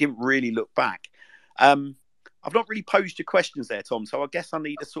we didn't really look back. I've not really posed your questions there, Tom, so I guess I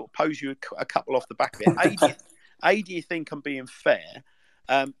need to sort of pose you a couple off the back of it. A, do you think I'm being fair?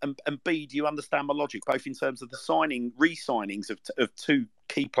 And B, do you understand my logic, both in terms of the re-signings of two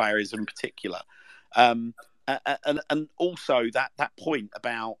key players in particular, and also that point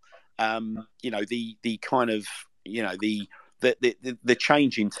about the kind of the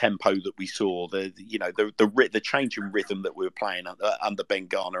change in tempo that we saw, the change in rhythm that we were playing under Ben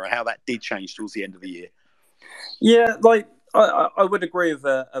Garner, and how that did change towards the end of the year. Yeah, like I would agree with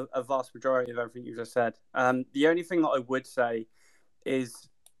a vast majority of everything you just said. The only thing that I would say is,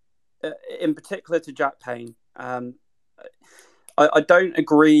 in particular to Jack Payne, I don't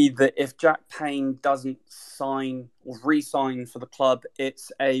agree that if Jack Payne doesn't sign or re-sign for the club,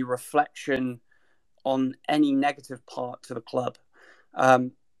 it's a reflection on any negative part to the club.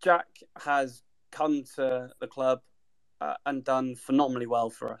 Jack has come to the club and done phenomenally well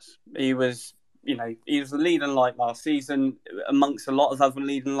for us. He was the leading light last season amongst a lot of other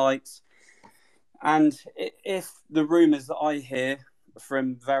leading lights. And if the rumours that I hear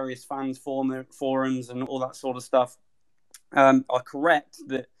from various fans forums and all that sort of stuff are correct,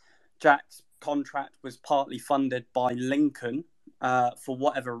 that Jack's contract was partly funded by Lincoln for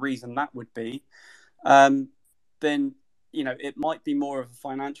whatever reason that would be, then it might be more of a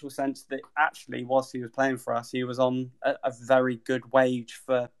financial sense that actually, whilst he was playing for us, he was on a very good wage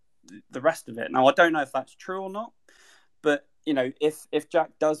for the rest of it. Now, I don't know if that's true or not, but if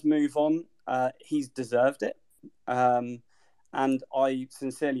Jack does move on, he's deserved it, and I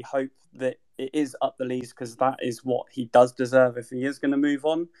sincerely hope that it is up the leagues, because that is what he does deserve if he is going to move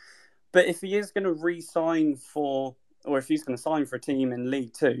on. But if he is going to re-sign or if he's going to sign for a team in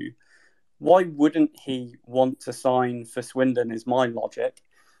League Two, why wouldn't he want to sign for Swindon is my logic.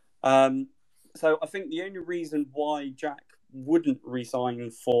 So I think the only reason why Jack wouldn't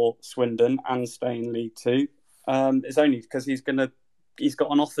re-sign for Swindon and stay in League Two is only because he's got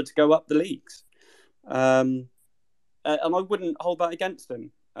an offer to go up the leagues. And I wouldn't hold that against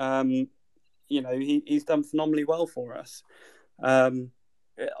him. He's done phenomenally well for us.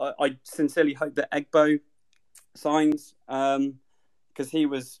 I sincerely hope that Egbo signs, because he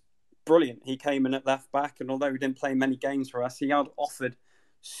was brilliant. He came in at left back, and although he didn't play many games for us, he had offered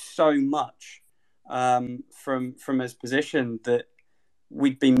so much from his position that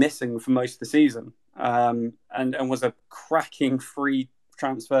we'd been missing for most of the season, and was a cracking free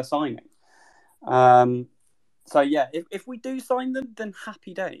transfer signing. So yeah, if we do sign them, then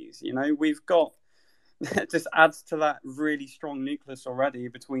happy days. We've got it just adds to that really strong nucleus already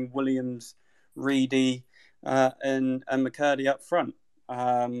between Williams, Reedy, and McCurdy up front.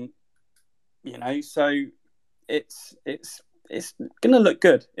 So it's going to look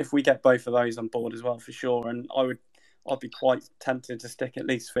good if we get both of those on board as well, for sure. And I'd be quite tempted to stick at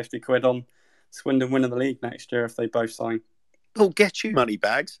least 50 quid on Swindon winning the league next year if they both sign. I'll get you money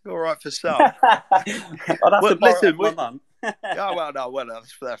bags. All right for some. I'd have to borrow it from my mum.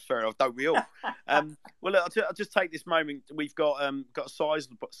 That's fair enough. Don't we all? Look, I'll just take this moment. We've got a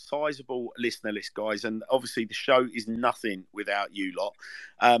sizable listener list, guys, and obviously the show is nothing without you lot.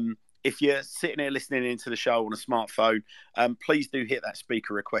 If you're sitting here listening into the show on a smartphone, please do hit that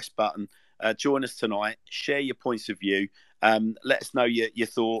speaker request button. Join us tonight. Share your points of view. Let us know your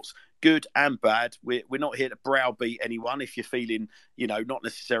thoughts, good and bad. We're not here to browbeat anyone. If you're feeling, not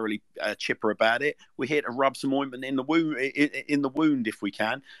necessarily chipper about it, we're here to rub some ointment in the wound if we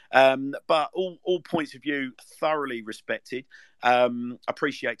can. But all points of view thoroughly respected.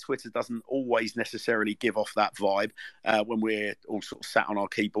 Appreciate Twitter doesn't always necessarily give off that vibe when we're all sort of sat on our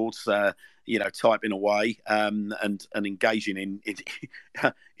keyboards, typing away and engaging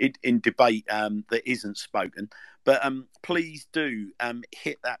in debate that isn't spoken. But please do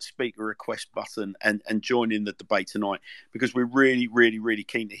hit that speaker request button and join in the debate tonight, because we're really, really, really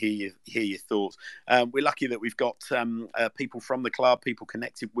keen to hear your thoughts. We're lucky that we've got people from the club, people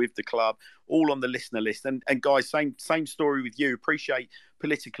connected with the club, all on the listener list. And guys, same story with you. Appreciate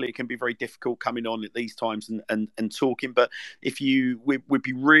politically it can be very difficult coming on at these times and talking. But we'd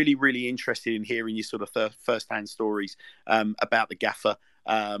be really, really interested in hearing your sort of first-hand stories about the Gaffer.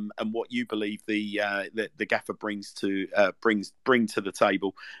 And what you believe the Gaffer brings to the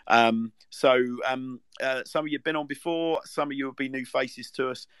table. Some of you have been on before, some of you will be new faces to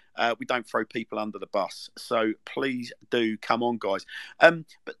us. We don't throw people under the bus, so please do come on, guys.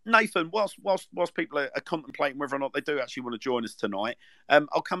 But Nathan, whilst people are contemplating whether or not they do actually want to join us tonight,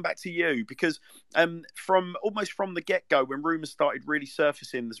 I'll come back to you, because from the get-go, when rumours started really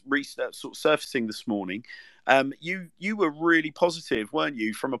surfacing this morning, you were really positive, weren't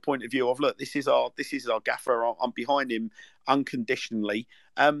you, from a point of view of, look, this is our Gaffer, I'm behind him unconditionally.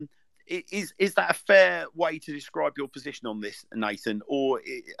 Is that a fair way to describe your position on this, Nathan? Or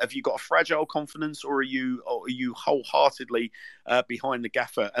have you got a fragile confidence, or are you wholeheartedly behind the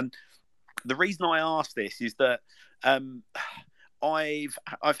gaffer? And the reason I ask this is that I've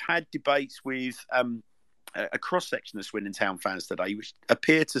had debates with a cross section of Swindon Town fans today, which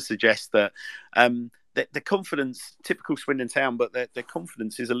appear to suggest that the confidence, typical Swindon Town, but their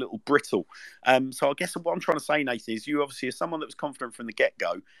confidence is a little brittle. So I guess what I'm trying to say, Nathan, is you obviously are someone that was confident from the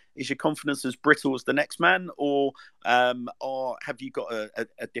get-go. Is your confidence as brittle as the next man, or have you got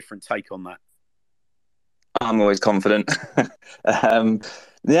a different take on that? I'm always confident.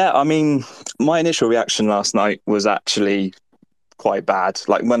 Yeah, I mean, my initial reaction last night was actually quite bad.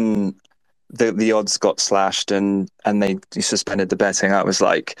 Like when the odds got slashed and they suspended the betting, I was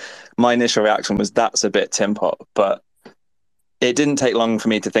like, my initial reaction was that's a bit tin pot, but it didn't take long for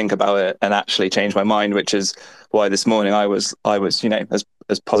me to think about it and actually change my mind, which is why this morning I was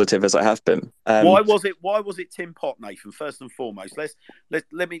as positive as I have been. Why was it tin pot, Nathan? First and foremost,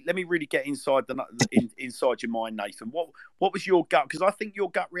 let me really get inside inside your mind, Nathan. What was your gut? Because I think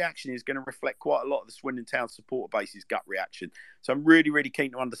your gut reaction is going to reflect quite a lot of the Swindon Town supporter base's gut reaction. So I'm really, really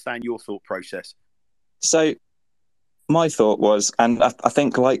keen to understand your thought process. So my thought was, and I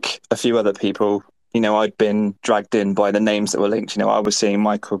think like a few other people, I'd been dragged in by the names that were linked. I was seeing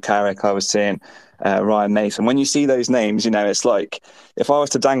Michael Carrick, I was seeing Ryan Mason. When you see those names, it's like if I was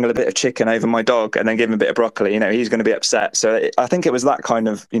to dangle a bit of chicken over my dog and then give him a bit of broccoli, he's going to be upset. So I think it was that kind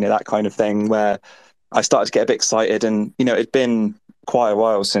of thing where I started to get a bit excited, and it'd been quite a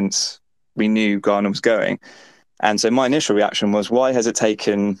while since we knew Garner was going, and so my initial reaction was, why has it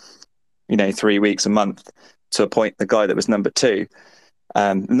taken 3 weeks, a month to appoint the guy that was number 2?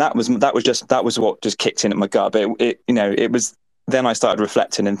 And that was what just kicked in at my gut. But it was then I started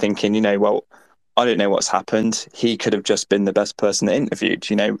reflecting and thinking, well, I don't know what's happened. He could have just been the best person that interviewed.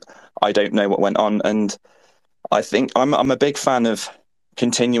 I don't know what went on, and I think I'm a big fan of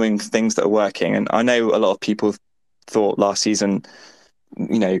continuing things that are working. And I know a lot of people thought last season,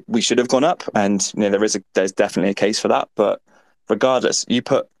 we should have gone up, and there's definitely a case for that. But regardless, you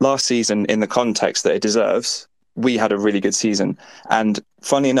put last season in the context that it deserves. We had a really good season, and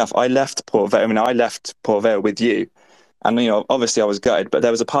funny enough, I left Port Vale with you, and obviously I was gutted, but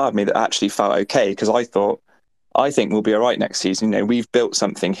there was a part of me that actually felt okay, because I think we'll be all right next season. We've built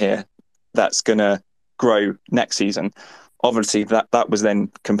something here that's gonna grow next season. Obviously, that was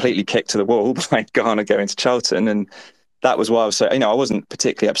then completely kicked to the wall by Garner going to Charlton, and that was why I was so. I wasn't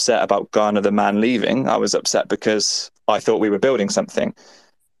particularly upset about Garner, the man, leaving. I was upset because I thought we were building something,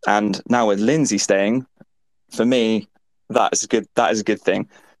 and now with Lindsay staying, for me, that is a good thing.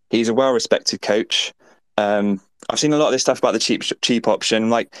 He's a well-respected coach. I've seen a lot of this stuff about the cheap option.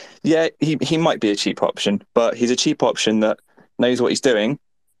 Like, yeah, he might be a cheap option, but he's a cheap option that knows what he's doing,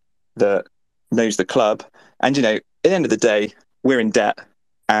 that knows the club. And, at the end of the day, we're in debt.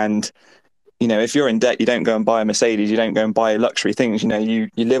 And, if you're in debt, you don't go and buy a Mercedes, you don't go and buy luxury things. You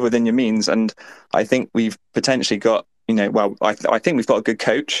live within your means. And I think we've potentially got, I think we've got a good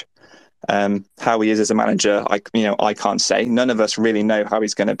coach. How he is as a manager, I can't say. None of us really know how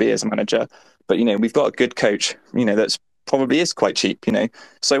he's going to be as a manager, but we've got a good coach, that's probably is quite cheap.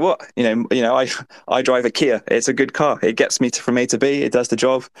 So what? I drive a Kia. It's a good car. It gets me from A to B. It does the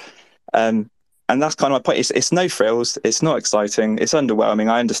job, and that's kind of my point. It's no frills. It's not exciting. It's underwhelming.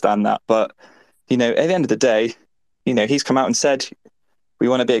 I understand that, but at the end of the day, he's come out and said we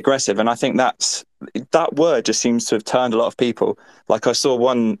want to be aggressive, and I think that word just seems to have turned a lot of people. Like I saw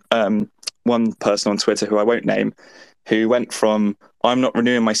one person on Twitter, who I won't name, who went from "I'm not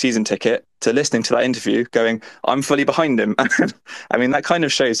renewing my season ticket" to listening to that interview going, "I'm fully behind him." I mean, that kind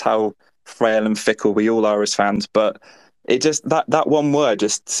of shows how frail and fickle we all are as fans. But it just that one word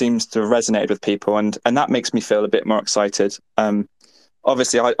just seems to resonate with people, and that makes me feel a bit more excited.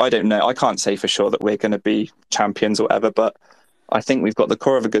 Obviously, I don't know. I can't say for sure that we're going to be champions or whatever, but I think we've got the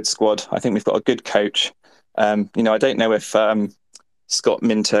core of a good squad. I think we've got a good coach. I don't know if Scott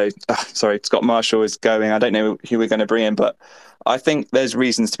Marshall is going. I don't know who we're going to bring in, but I think there's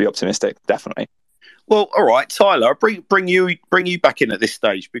reasons to be optimistic, definitely. Well, all right, Tyler, I'll bring you back in at this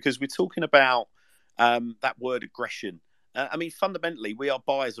stage, because we're talking about that word aggression. I mean, fundamentally, we are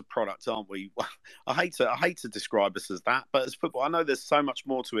buyers of product, aren't we? I hate to describe us as that, but as football, I know there's so much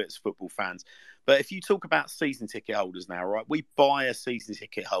more to it as football fans. But if you talk about season ticket holders now, right, we buy a season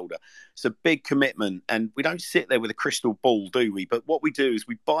ticket holder. It's a big commitment, and we don't sit there with a crystal ball, do we? But what we do is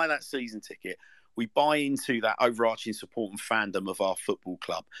we buy that season ticket. We buy into that overarching support and fandom of our football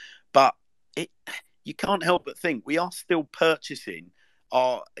club. But you can't help but think we are still purchasing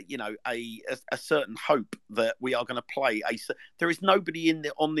are, a certain hope that we are going to play there is nobody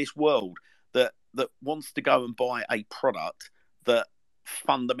on this world that wants to go and buy a product that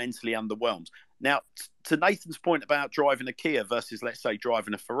fundamentally underwhelms. Now, to Nathan's point about driving a Kia versus, let's say,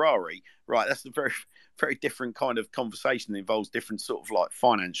 driving a Ferrari, right? That's a very, very different kind of conversation that involves different sort of like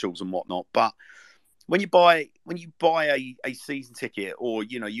financials and whatnot. But when you buy a season ticket, or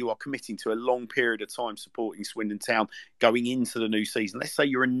you are committing to a long period of time supporting Swindon Town going into the new season, let's say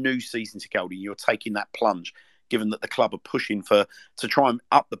you're a new season ticket holder and you're taking that plunge, given that the club are pushing to try and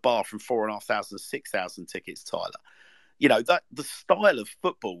up the bar from 4,500 to 6,000 tickets, Tyler. That the style of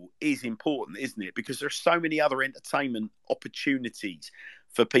football is important, isn't it? Because there's so many other entertainment opportunities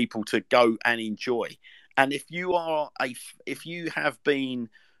for people to go and enjoy. And if you have been,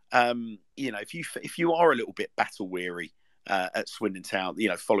 if you are a little bit battle weary at Swindon Town,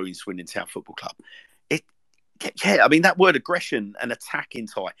 following Swindon Town Football Club, I mean, that word aggression and attacking,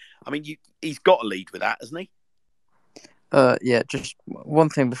 Ty. I mean, he's got to lead with that, hasn't he? Yeah, just one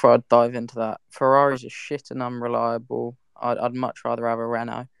thing before I dive into that. Ferraris are shit and unreliable. I'd much rather have a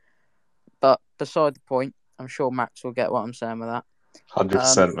Renault. But beside the point, I'm sure Max will get what I'm saying with that.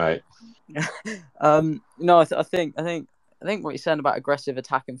 100%, mate. No, I think what you're saying about aggressive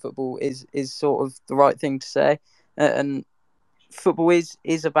attacking football is sort of the right thing to say. And football is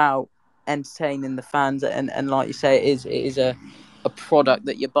about entertaining the fans, and like you say, it is a product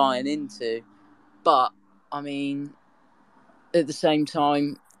that you're buying into. But I mean, at the same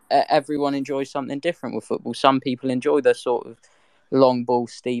time, everyone enjoys something different with football. Some people enjoy the sort of long ball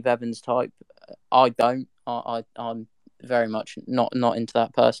Steve Evans type. I don't. I'm very much not into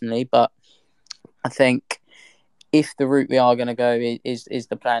that personally. But I think if the route we are going to go is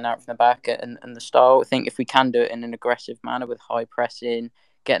the playing out from the back and the style, I think if we can do it in an aggressive manner with high pressing,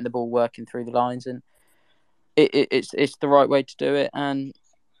 getting the ball working through the lines, and it's the right way to do it, and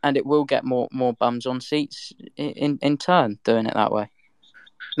it will get more bums on seats in turn doing it that way.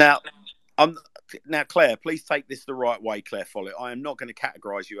 Now, Claire, please take this the right way, Claire Follett. I am not going to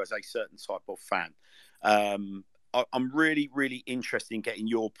categorise you as a certain type of fan. I'm really, really interested in getting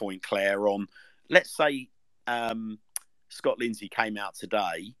your point, Claire, on, let's say, Scott Lindsay came out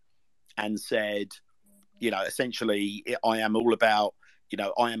today and said, essentially, I am all about,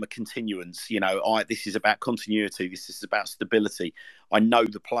 I am a continuance. This is about continuity. This is about stability. I know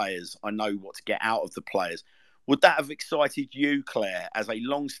the players. I know what to get out of the players. Would that have excited you, Claire, as a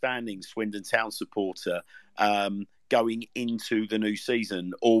long-standing Swindon Town supporter, going into the new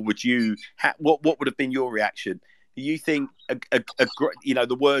season, or would you? What would have been your reaction? Do you think,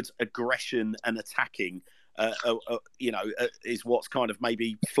 the words aggression and attacking, is what's kind of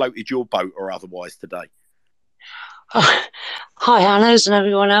maybe floated your boat or otherwise today? Hi, Hannahs and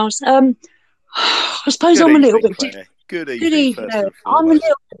everyone else. I suppose I'm a little bit different. Good evening. I'm a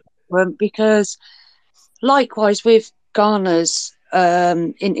little bit different because, likewise with Garner's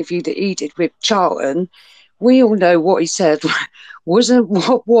interview that he did with Charlton, we all know what he said wasn't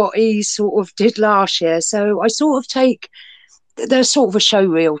what he sort of did last year. So I sort of take they're sort of a show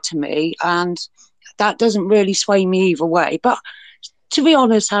reel to me, and that doesn't really sway me either way. But to be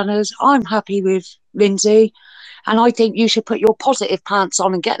honest, Hannahs, I'm happy with Lindsay. And I think you should put your positive pants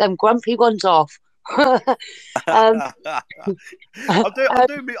on and get them grumpy ones off. I'm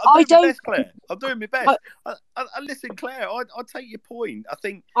doing my best, Claire. I'm doing my best. Listen, Claire, I take your point.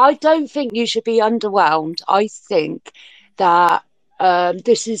 I don't think you should be underwhelmed. I think that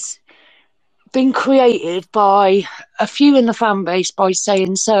this has been created by a few in the fan base by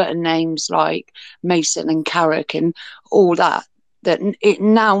saying certain names like Mason and Carrick and all that it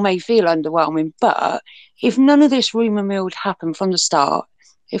now may feel underwhelming. But if none of this rumour mill had happened from the start,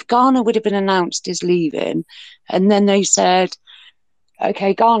 if Garner would have been announced as leaving, and then they said,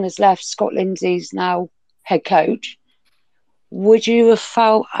 okay, Garner's left, Scott Lindsay's now head coach, would you have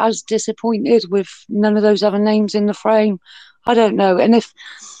felt as disappointed with none of those other names in the frame? I don't know. And if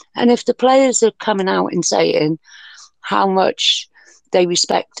the players are coming out and saying how much they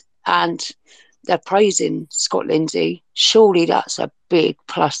respect and they're praising Scott Lindsay, surely that's a big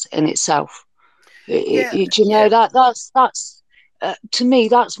plus in itself. That's to me,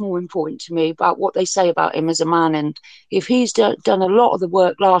 that's more important to me about what they say about him as a man. And if he's done a lot of the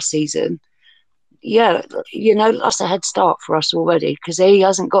work last season, that's a head start for us already, because he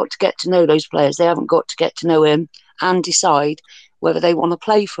hasn't got to get to know those players. They haven't got to get to know him and decide whether they want to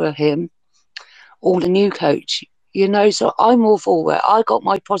play for him or the new coach. So I'm all for it. I got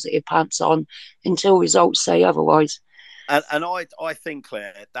my positive pants on until results say otherwise. And I think,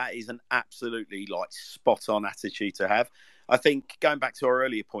 Claire, that is an absolutely spot on attitude to have. I think going back to our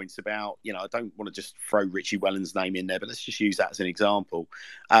earlier points about, I don't want to just throw Richie Wellens' name in there, but let's just use that as an example.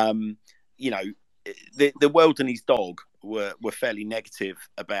 The world and his dog were fairly negative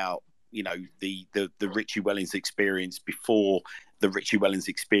about, the Richie Wellens experience before the Richie Wellens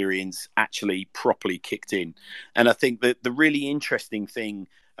experience actually properly kicked in. And I think that the really interesting thing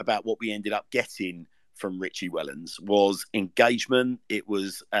about what we ended up getting from Richie Wellens was engagement. It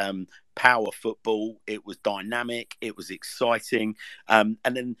was power football. It was dynamic. It was exciting. And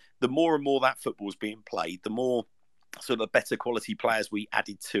then the more and more that football was being played, the more sort of better quality players we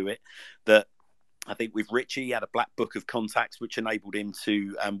added to it. That I think with Richie, he had a black book of contacts, which enabled him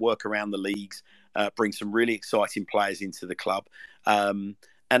to work around the leagues, bring some really exciting players into the club. And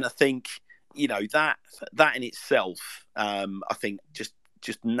I think, that in itself, I think just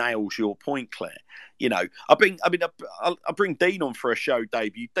nails your point, Claire. I'll bring Dean on for a show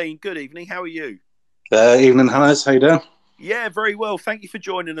debut. Dean, good evening. How are you? Evening, Hannes. How you doing? Yeah, very well. Thank you for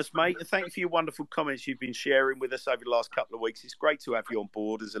joining us, mate. And thank you for your wonderful comments you've been sharing with us over the last couple of weeks. It's great to have you on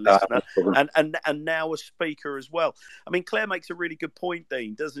board as a listener and now a speaker as well. I mean, Claire makes a really good point,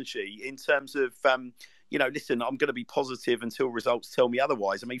 Dean, doesn't she? In terms of, listen, I'm going to be positive until results tell me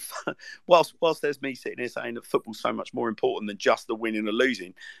otherwise. I mean, whilst there's me sitting here saying that football's so much more important than just the winning or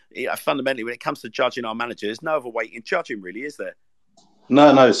losing, fundamentally, when it comes to judging our manager, there's no other way in judging, really, is there?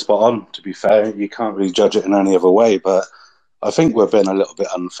 No, spot on. To be fair, you can't really judge it in any other way, but I think we're being a little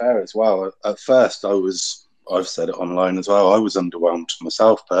bit unfair as well. At first, I've said it online as well, I was underwhelmed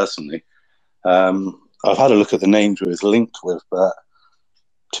myself personally. I've had a look at the names he was linked with, but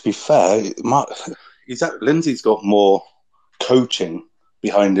to be fair, Lindsay's got more coaching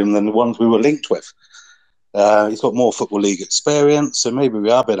behind him than the ones we were linked with. He's got more Football League experience, so maybe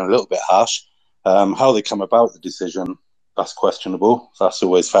we are being a little bit harsh. How they come about the decision, that's questionable. That's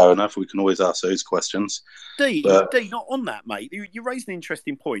always fair enough. We can always ask those questions. D, not on that, mate. You raised an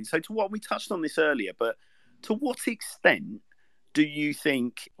interesting point. So to what we touched on this earlier, but to what extent do you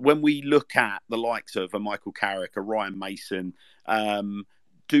think when we look at the likes of a Michael Carrick, a Ryan Mason, are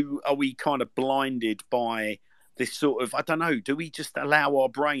we kind of blinded by this sort of, I don't know, do we just allow our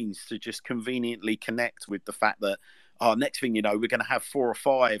brains to just conveniently connect with the fact that, next thing you know, we're going to have 4 or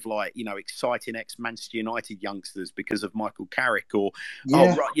 5 exciting ex-Manchester United youngsters because of Michael Carrick, or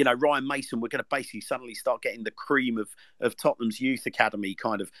Ryan Mason. We're going to basically suddenly start getting the cream of Tottenham's youth academy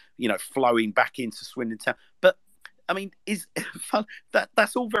kind of flowing back into Swindon Town. But I mean,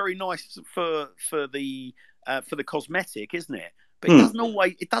 that's all very nice for the cosmetic, isn't it? But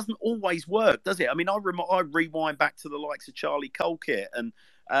it doesn't always work, does it? I mean, I rewind back to the likes of Charlie Colkett and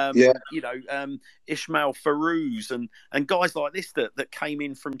Ishmael Farouz and guys like this that came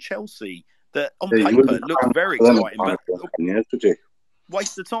in from Chelsea that on paper looked very exciting, but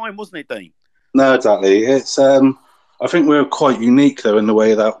waste of time, wasn't it, Dean? No, exactly. It's I think we're quite unique though in the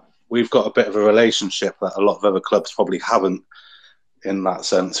way that we've got a bit of a relationship that a lot of other clubs probably haven't, in that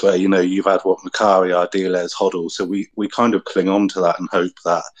sense where you've had what Macari, Ardiles, Hoddle, so we kind of cling on to that and hope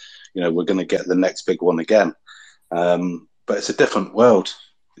that we're going to get the next big one again. But it's a different world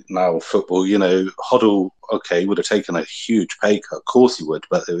now, football. Hoddle, okay, would have taken a huge pay cut, of course he would,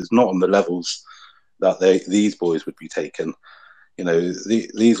 but it was not on the levels that these boys would be taking.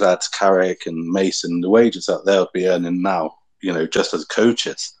 These lads, Carrick and Mason, the wages that they'll be earning now, just as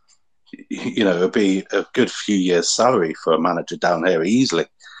coaches, it'd be a good few years' salary for a manager down here easily.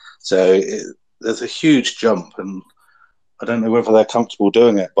 So there's a huge jump, and I don't know whether they're comfortable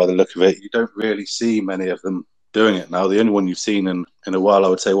doing it by the look of it. You don't really see many of them doing it now. The only one you've seen in a while, I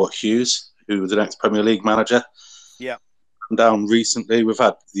would say, Hughes, who was the next Premier League manager. Yeah. Down recently, we've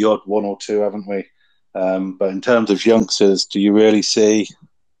had the odd 1 or 2, haven't we? But in terms of youngsters, do you really see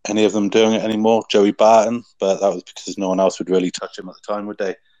any of them doing it anymore? Joey Barton, but that was because no one else would really touch him at the time, would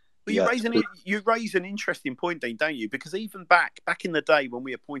they? But you raise an interesting point, Dean, don't you? Because even back in the day when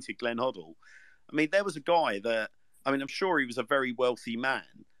we appointed Glenn Hoddle, I mean, there was a guy that, I mean, I'm sure he was a very wealthy man,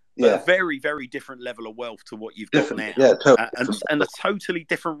 but a very, very different level of wealth to what you've got now. Yeah, totally. And a totally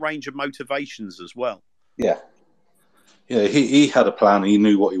different range of motivations as well. Yeah. Yeah, he had a plan. He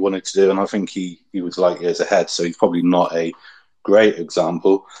knew what he wanted to do, and I think he was light years ahead, so he's probably not a great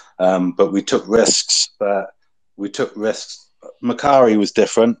example. But we took risks. Macari was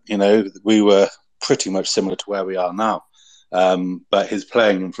different. We were pretty much similar to where we are now. But his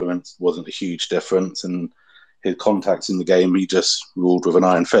playing influence wasn't a huge difference, and his contacts in the game, he just ruled with an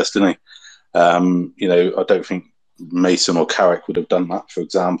iron fist, didn't he? I don't think Mason or Carrick would have done that, for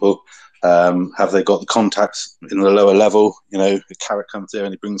example. Have they got the contacts in the lower level? If Carrick comes there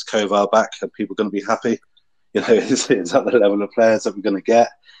and he brings Kovar back, are people going to be happy? Is that the level of players that we're going to get?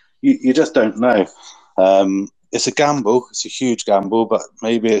 You just don't know. it's a gamble. It's a huge gamble, but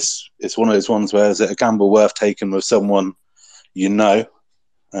maybe it's one of those ones where is it a gamble worth taking with someone you know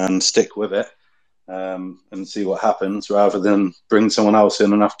and stick with it and see what happens rather than bring someone else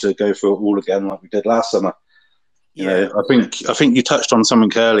in and have to go through it all again like we did last summer. You know, I think you touched on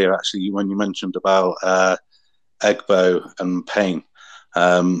something earlier actually when you mentioned about Egbo and Payne.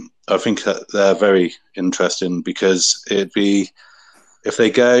 I think that they're very interesting because it'd be if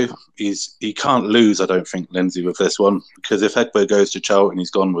they go, he can't lose. I don't think Lindsay with this one because if Egbo goes to Charlton,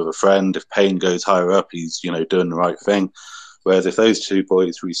 he's gone with a friend. If Payne goes higher up, he's doing the right thing. Whereas if those two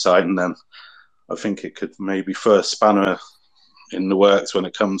boys resign, then I think it could maybe throw a spanner in the works when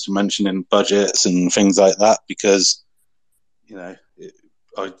it comes to mentioning budgets and things like that because I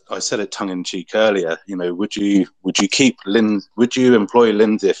said it tongue in cheek earlier. Would you employ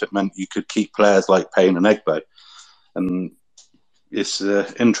Lindsay if it meant you could keep players like Payne and Egbo? And it's an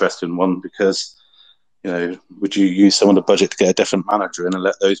interesting one because would you use some of the budget to get a different manager in and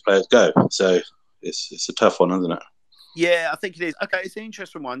let those players go? So it's a tough one, isn't it? Yeah, I think it is. Okay, it's an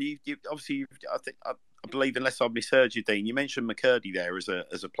interesting one. You obviously, I believe, unless I've misheard you, Dean, you mentioned McCurdy there as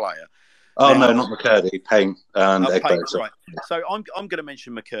a player. Oh no, not McCurdy, Payne and Egbo. Payne, right. So I'm going to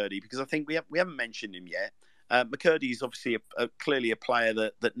mention McCurdy because I think we haven't mentioned him yet. McCurdy is obviously clearly a player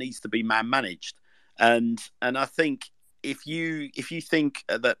that needs to be man managed, and I think if you think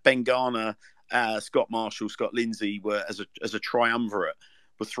that Ben Garner, Scott Marshall, Scott Lindsay were as a triumvirate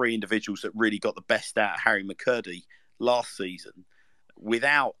were three individuals that really got the best out of Harry McCurdy last season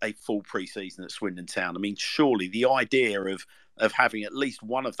without a full pre-season at Swindon Town. I mean, surely the idea of having at least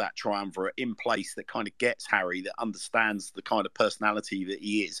one of that triumvirate in place that kind of gets Harry, that understands the kind of personality that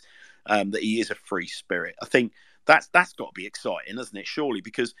he is a free spirit. I think that's got to be exciting, hasn't it? Surely,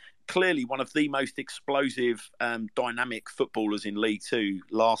 because clearly one of the most explosive, dynamic footballers in League Two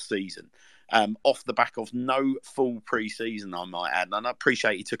last season, off the back of no full pre-season, I might add. And I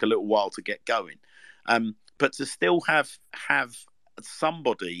appreciate he took a little while to get going. But to still have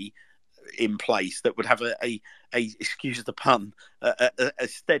somebody in place that would have a excuse the pun, a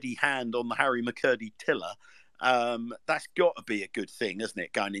steady hand on the Harry McCurdy tiller, that's got to be a good thing, isn't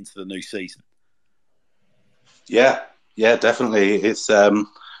it, going into the new season? Yeah, definitely. It's and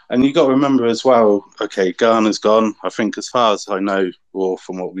you got to remember as well. Okay, Garner's gone. I think, as far as I know, or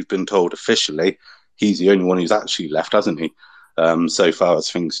from what we've been told officially, he's the only one who's actually left, hasn't he? So far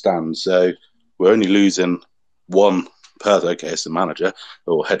as things stand, so we're only losing one person. Okay, it's the manager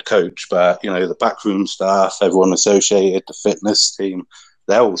or head coach, but the backroom staff, everyone associated, the fitness team,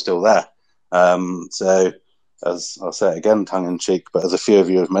 they're all still there. So, as I'll say it again, tongue in cheek, but as a few of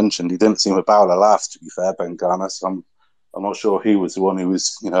you have mentioned, he didn't seem a barrel of laughs, to be fair, Ben Garner. So I'm not sure he was the one who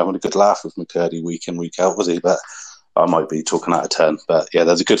was having a good laugh with McCurdy week in, week out, was he? But I might be talking out of turn. But yeah,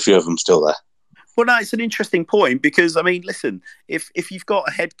 there's a good few of them still there. Well, no, it's an interesting point because, I mean, listen, if you've got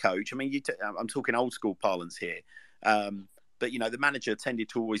a head coach, I mean, I'm talking old school parlance here, but, the manager tended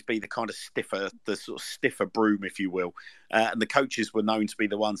to always be the sort of stiffer broom, if you will. And the coaches were known to be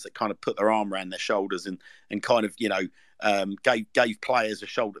the ones that kind of put their arm around their shoulders and kind of, gave players a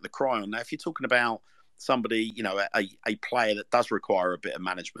shoulder to cry on. Now, if you're talking about somebody, a player that does require a bit of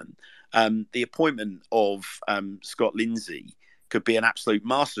management, the appointment of Scott Lindsay could be an absolute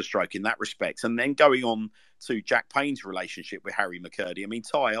masterstroke in that respect. And then going on to Jack Payne's relationship with Harry McCurdy. I mean,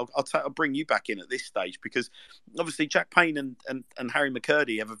 Ty, I'll bring you back in at this stage because obviously Jack Payne and Harry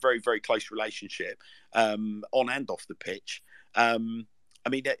McCurdy have a very, very close relationship on and off the pitch. I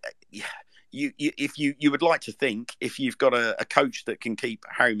mean, if you would like to think if you've got a coach that can keep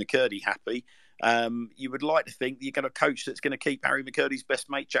Harry McCurdy happy, you would like to think that you've got a coach that's going to keep Harry McCurdy's best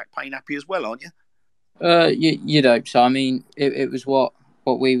mate Jack Payne happy as well, aren't you? You'd hope so. I mean, it was what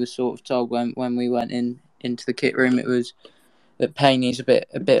we were sort of told when we went into the kit room. It was that Payne is a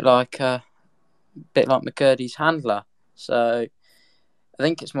bit like McCurdy's handler. So I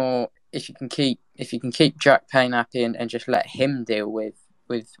think it's more if you can keep Jack Payne happy and just let him deal with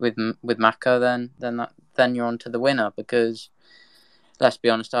Mako, then you're on to the winner. Because let's be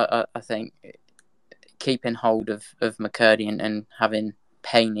honest, I think keeping hold of McCurdy and having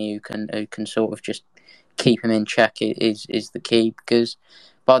Payne who can sort of just keep him in check is the key, because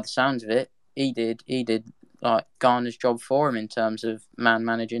by the sounds of it, he did like Garner's job for him in terms of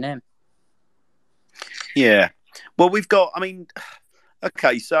managing him. Yeah. Well, we've got. I mean,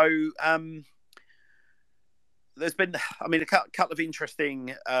 okay. So there's been. I mean, a couple of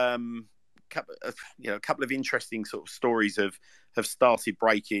interesting. Couple of interesting sort of stories have started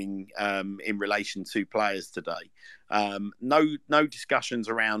breaking in relation to players today. No discussions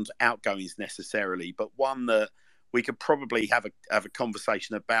around outgoings necessarily, but one that we could probably have a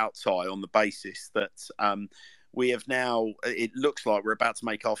conversation about, Ty, on the basis that we have now, it looks like we're about to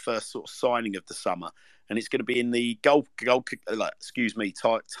make our first sort of signing of the summer. And it's going to be in the tongue-tied,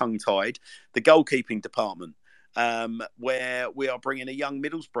 the goalkeeping department, where we are bringing a young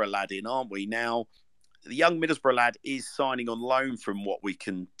Middlesbrough lad in, aren't we? Now, the young Middlesbrough lad is signing on loan from what we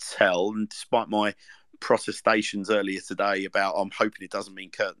can tell. And despite my protestations earlier today about I'm hoping it doesn't mean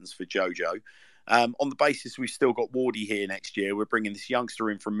curtains for Jojo, on the basis we've still got Wardy here next year, we're bringing this youngster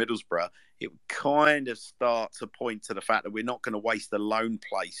in from Middlesbrough. It would kind of start to point to the fact that we're not going to waste a loan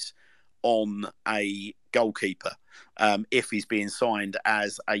place on a goalkeeper if he's being signed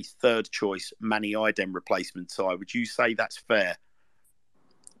as a third choice Manny Idem replacement. So would you say that's fair?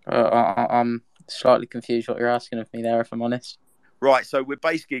 I'm slightly confused what you're asking of me there, if I'm honest. Right, so we're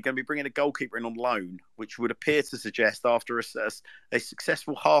basically going to be bringing a goalkeeper in on loan, which would appear to suggest after a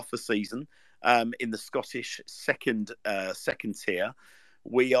successful half a season in the Scottish second tier,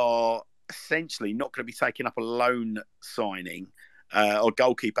 we are essentially not going to be taking up a loan signing or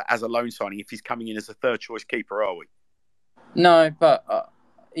goalkeeper as a loan signing if he's coming in as a third choice keeper, are we? No, but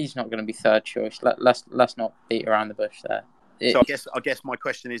he's not going to be third choice. Let's not beat around the bush there. So I guess my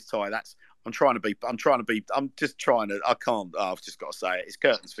question is, Ty, I've just got to say it. It's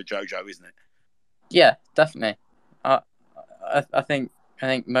curtains for Jojo, isn't it? Yeah, definitely. I think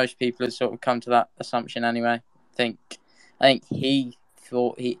most people have sort of come to that assumption anyway. I think he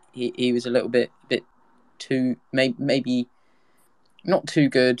thought he was a little bit too, maybe not too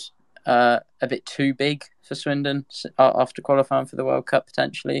good, a bit too big for Swindon after qualifying for the World Cup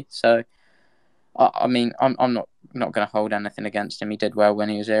potentially. So, I mean, I'm not going to hold anything against him. He did well when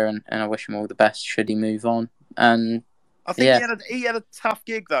he was here, and I wish him all the best should he move on. And I think he had a tough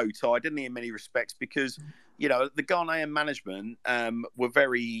gig though, Ty, didn't he, in many respects, because the Ghanaian management were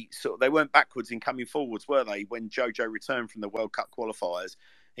very they weren't backwards in coming forwards, were they, when Jojo returned from the World Cup qualifiers,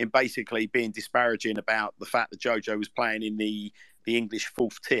 in basically being disparaging about the fact that Jojo was playing in the English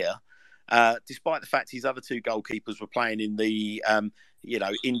fourth tier, despite the fact his other two goalkeepers were playing in the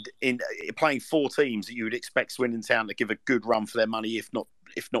in playing four teams that you would expect Swindon Town to give a good run for their money, if not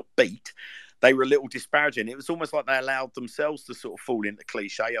beat. They were a little disparaging. It was almost like they allowed themselves to sort of fall into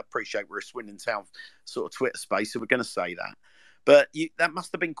cliche. I appreciate we're a Swindon Town sort of Twitter space, so we're going to say that. But that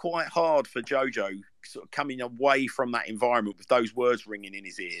must have been quite hard for Jojo, sort of coming away from that environment with those words ringing in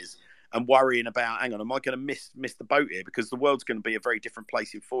his ears and worrying about, hang on, am I going to miss the boat here? Because the world's going to be a very different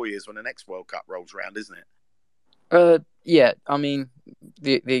place in 4 years when the next World Cup rolls around, isn't it? Yeah, I mean,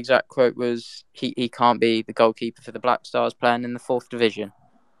 the exact quote was, he can't be the goalkeeper for the Black Stars playing in the fourth division.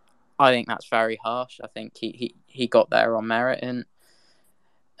 I think that's very harsh. I think he got there on merit, and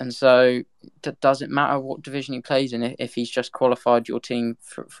so it doesn't matter what division he plays in if he's just qualified your team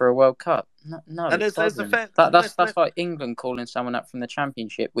for a World Cup. No, and it doesn't. That's like England calling someone up from the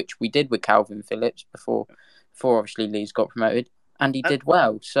Championship, which we did with Calvin Phillips before obviously Leeds got promoted, and he did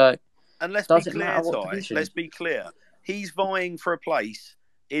well. So, and let's be clear, Ty. Let's be clear. He's vying for a place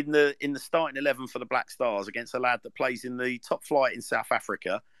in the starting 11 for the Black Stars against a lad that plays in the top flight in South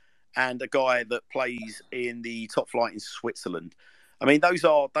Africa and a guy that plays in the top flight in Switzerland. I mean, those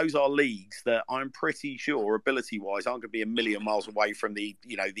are leagues that I'm pretty sure, ability-wise, aren't going to be a million miles away from the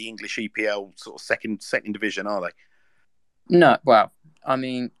English EPL sort of second division, are they? No, well, I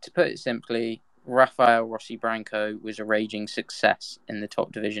mean, to put it simply, Rafael Rossi Branco was a raging success in the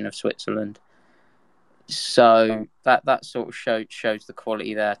top division of Switzerland. So that sort of shows the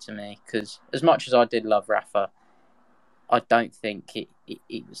quality there to me. Because as much as I did love Rafa, I don't think it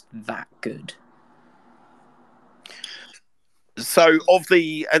was that good. So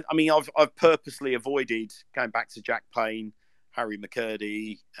I've purposely avoided going back to Jack Payne, Harry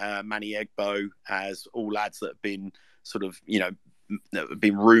McCurdy, Manny Egbo as all lads that have been sort of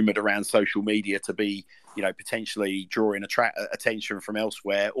been rumoured around social media to be potentially drawing attention from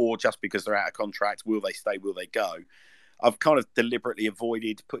elsewhere, or just because they're out of contract, will they stay, will they go? I've kind of deliberately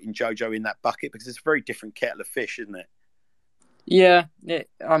avoided putting Jojo in that bucket because it's a very different kettle of fish, isn't it? Yeah,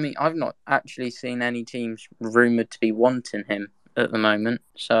 I mean, I've not actually seen any teams rumoured to be wanting him at the moment.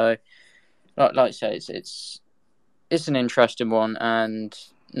 So, like I say, it's an interesting one, and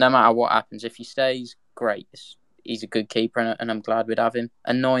no matter what happens, if he stays, great. He's a good keeper, and I'm glad we'd have him.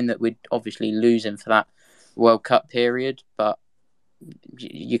 And knowing that we'd obviously lose him for that World Cup period, but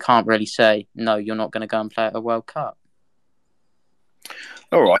you can't really say, no, you're not going to go and play at a World Cup.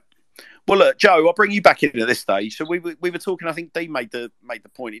 All right. Well, look, Joe, I'll bring you back in at this stage. So we were talking. I think Dean made the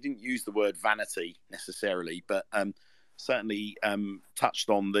point. He didn't use the word vanity necessarily, but certainly touched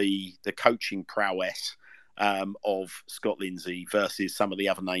on the coaching prowess of Scott Lindsay versus some of the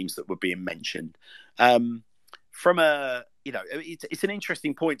other names that were being mentioned. From a it's an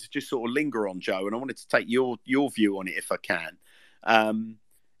interesting point to just sort of linger on, Joe, and I wanted to take your view on it if I can. I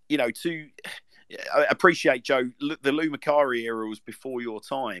appreciate, Joe, the Lou Macari era was before your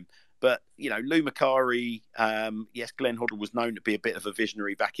time, but Lou Macari, yes, Glenn Hoddle was known to be a bit of a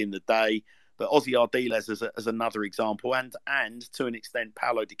visionary back in the day, but Ozzy Ardiles as another example, and to an extent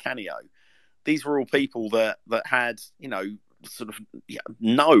Paolo Di Canio. These were all people that had sort of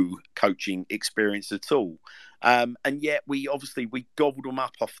no coaching experience at all, and yet we gobbled them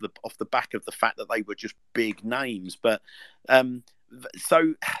up off the back of the fact that they were just big names. But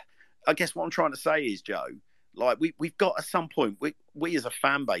so I guess what I'm trying to say is, Joe, like we've got at some point we as a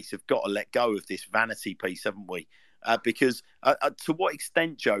fan base have got to let go of this vanity piece, haven't we? Because to what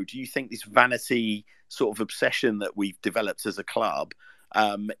extent, Joe, do you think this vanity sort of obsession that we've developed as a club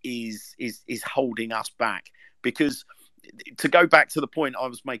is holding us back? Because to go back to the point I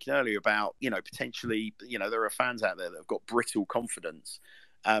was making earlier about, potentially, there are fans out there that have got brittle confidence.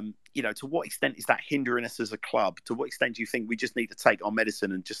 To what extent is that hindering us as a club? To what extent do you think we just need to take our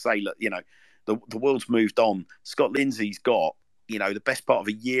medicine and just say, look, the world's moved on. Scott Lindsay's got, the best part of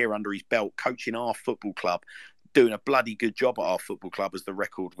a year under his belt coaching our football club, doing a bloody good job at our football club, as the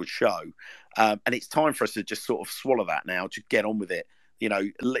record would show. And it's time for us to just sort of swallow that now, just get on with it.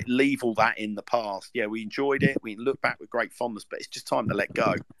 Leave all that in the past. Yeah, we enjoyed it. We look back with great fondness, but it's just time to let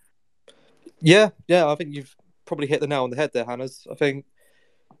go. Yeah, I think you've probably hit the nail on the head there, Hannahs. I think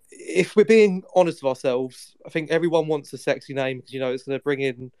if we're being honest with ourselves, I think everyone wants a sexy name because, it's going to bring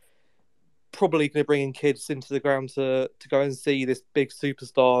in kids into the ground to go and see this big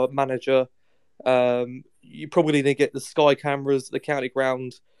superstar manager. You probably need to get the Sky cameras at the county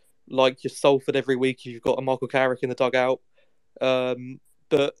ground like your Salford every week if you've got a Michael Carrick in the dugout.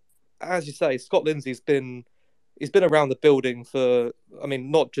 But as you say, Scott Lindsay's been around the building for,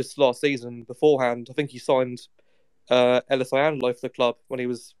 not just last season, beforehand. I think he signed Ellis Iandolo for the club when he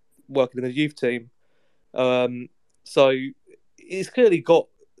was working in the youth team. So he's clearly got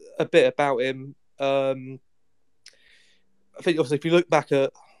a bit about him. I think obviously if you look back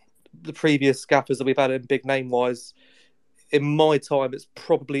at the previous gaffers that we've had in big name wise, in my time it's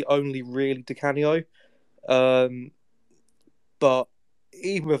probably only really Di Canio. But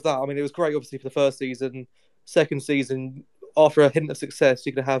even with that, it was great obviously for the first season. Second season, after a hint of success,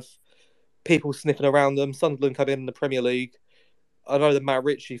 you're going to have people sniffing around them. Sunderland come in the Premier League. I know the Matt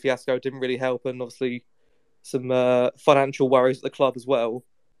Ritchie fiasco didn't really help, and obviously some financial worries at the club as well.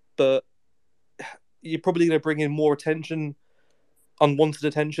 But you're probably going to bring in more unwanted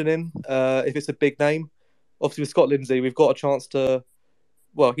attention if it's a big name. Obviously with Scott Lindsay, we've got a chance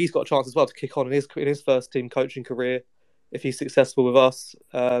he's got a chance as well to kick on in his first team coaching career if he's successful with us.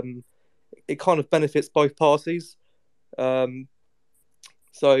 It kind of benefits both parties.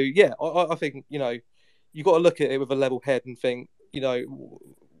 So yeah, I think you've got to look at it with a level head and think,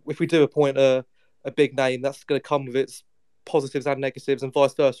 if we do appoint a big name, that's going to come with its positives and negatives, and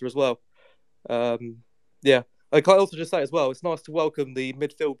vice versa as well. Yeah, I can also just say as well, it's nice to welcome the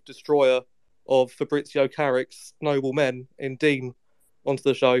midfield destroyer of Fabrizio Carrick's noble men in Dean onto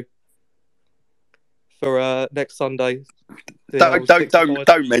the show for next Sunday.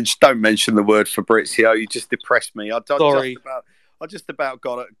 Don't mention the word Fabrizio. You just depressed me. Sorry. I just about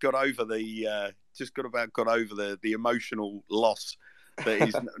got over the emotional loss that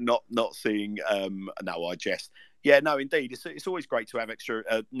he's not seeing. No, I jest. Yeah, no, indeed. It's always great to have extra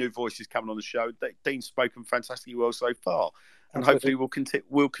new voices coming on the show. Dean's spoken fantastically well so far, and Absolutely. hopefully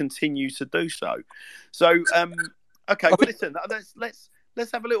we'll continue to do so. So, okay, well, listen,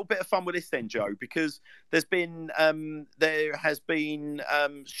 let's have a little bit of fun with this then, Joe, because there has been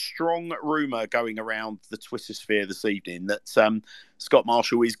strong rumour going around the Twitter sphere this evening that Scott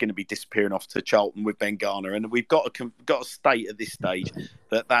Marshall is going to be disappearing off to Charlton with Ben Garner, and we've got to state at this stage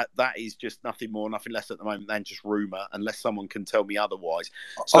that is just nothing more, nothing less at the moment than just rumour, unless someone can tell me otherwise.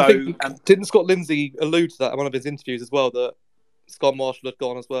 So, I think, didn't Scott Lindsay allude to that in one of his interviews as well, that Scott Marshall had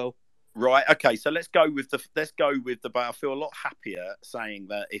gone as well? Right. Okay. So let's go with the. But I feel a lot happier saying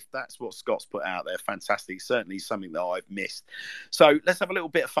that if that's what Scott's put out there, fantastic. Certainly something that I've missed. So let's have a little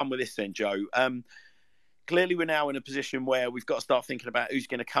bit of fun with this then, Joe. Clearly, we're now in a position where we've got to start thinking about who's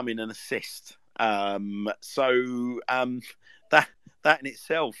going to come in and assist. That in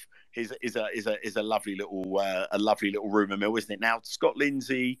itself is a lovely little rumour mill, isn't it? Now, Scott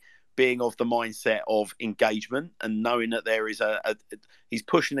Lindsay being of the mindset of engagement and knowing that there is he's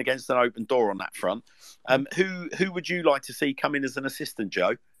pushing against an open door on that front. Who would you like to see come in as an assistant,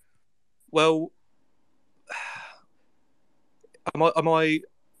 Joe? Well, am I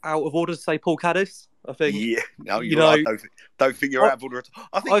out of order to say Paul Caddis? I think. Yeah, no, I don't think you're out of order.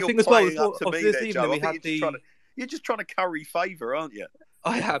 I think you're as well. playing up to me there, Joe. You're just trying to curry favour, aren't you?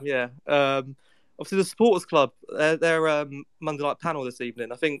 I am, yeah. Obviously, the supporters club, their Monday night panel this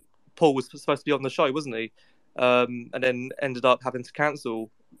evening. I think Paul was supposed to be on the show, wasn't he? And then ended up having to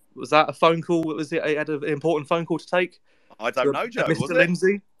cancel. Was that a phone call? Was it? He had an important phone call to take. I don't know, Joe. Mr. Was it?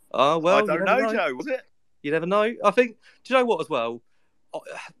 Lindsay. Oh well, I don't know, Joe. Was it? You never know. I think. Do you know what? As well,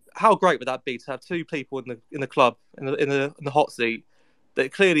 how great would that be to have two people in the club in the hot seat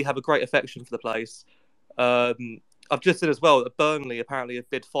that clearly have a great affection for the place. I've just seen as well that Burnley apparently have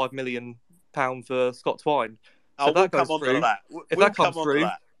bid £5 million for Scott Twine. So if that goes through, if that comes through,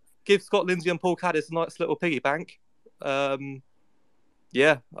 give Scott Lindsay and Paul Caddis a nice little piggy bank.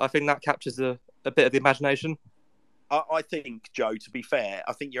 Yeah, I think that captures a bit of the imagination. I think, Joe, to be fair,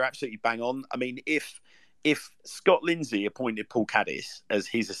 I think you're absolutely bang on. I mean, if Scott Lindsay appointed Paul Caddis as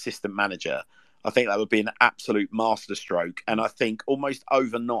his assistant manager, I think that would be an absolute masterstroke. And I think almost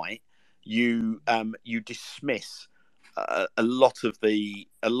overnight, you dismiss a lot of the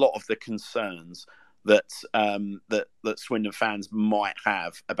concerns that Swindon fans might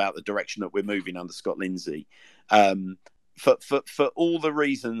have about the direction that we're moving under Scott Lindsay. For all the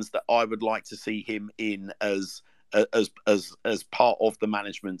reasons that I would like to see him in as part of the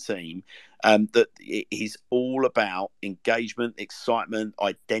management team, that he's all about engagement, excitement,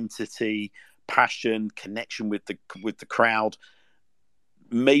 identity, passion, connection with the crowd.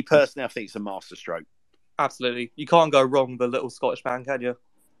 Me personally, I think it's a masterstroke. Absolutely, you can't go wrong with a little Scottish man, can you?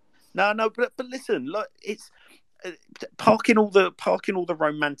 No, but listen, look, it's parking all the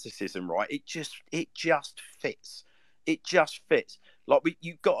romanticism, right? It just fits. It just fits. Like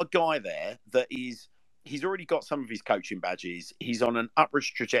you've got a guy there that he's already got some of his coaching badges. He's on an upwards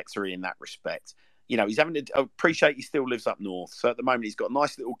trajectory in that respect. You know, he's having to appreciate he still lives up north. So at the moment, he's got a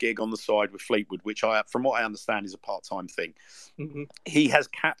nice little gig on the side with Fleetwood, which from what I understand, is a part-time thing. Mm-hmm. He has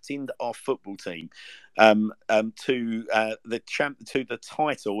captained our football team to the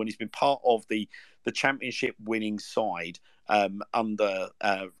title, and he's been part of the championship winning side under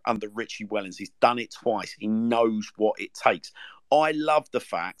Richie Wellens. He's done it twice. He knows what it takes. I love the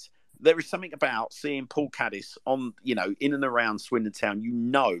fact there is something about seeing Paul Caddis on, in and around Swindon Town.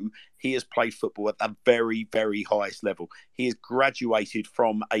 He has played football at the very, very highest level. He has graduated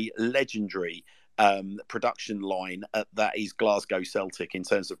from a legendary production line that is Glasgow Celtic in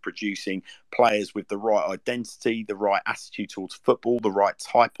terms of producing players with the right identity, the right attitude towards football, the right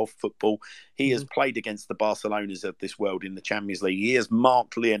type of football. He has played against the Barcelonas of this world in the Champions League. He has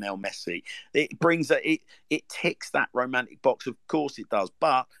marked Lionel Messi. It ticks that romantic box. Of course it does,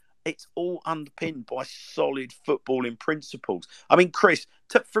 but it's all underpinned by solid footballing principles. I mean, Chris,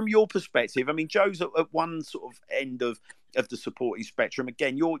 from your perspective, I mean, Joe's at one sort of end of the supporting spectrum.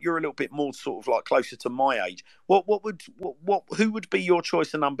 Again, you're a little bit more sort of like closer to my age. Who would be your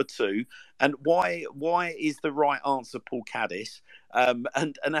choice of number two, and why is the right answer Paul Caddis? And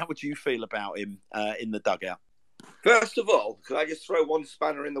how would you feel about him in the dugout? First of all, can I just throw one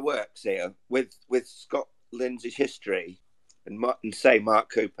spanner in the works here with Scott Lindsay's history? And say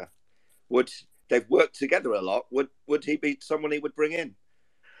Mark Cooper, they've worked together a lot? Would he be someone he would bring in?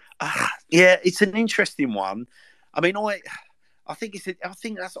 Yeah, it's an interesting one. I mean, I think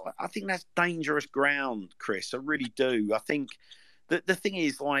that's dangerous ground, Chris. I really do. I think the thing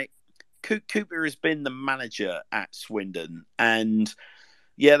is, like, Cooper has been the manager at Swindon, and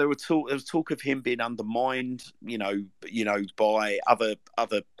yeah, there was talk of him being undermined, by other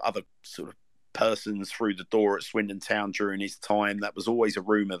sort of persons through the door at Swindon Town during his time. That was always a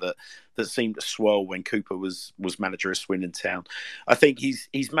rumour that seemed to swirl when Cooper was manager of Swindon Town. I think he's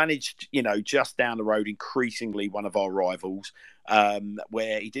managed, just down the road, increasingly one of our rivals,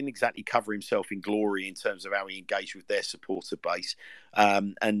 where he didn't exactly cover himself in glory in terms of how he engaged with their supporter base.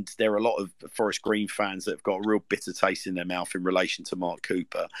 And there are a lot of Forest Green fans that have got a real bitter taste in their mouth in relation to Mark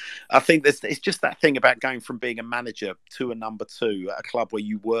Cooper. I think it's just that thing about going from being a manager to a number two at a club where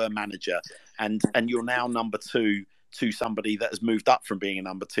you were manager, and you're now number two to somebody that has moved up from being a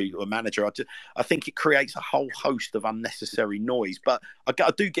number two to a manager. I think it creates a whole host of unnecessary noise. But I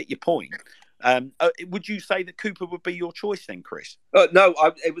do get your point. Would you say that Cooper would be your choice then, Chris? No,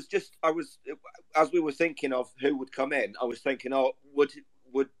 as we were thinking of who would come in, I was thinking, would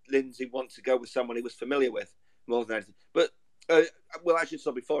Lindsay want to go with someone he was familiar with more than anything? But as you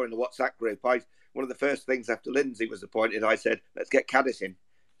saw before in the WhatsApp group, one of the first things after Lindsay was appointed, I said, let's get Caddis in.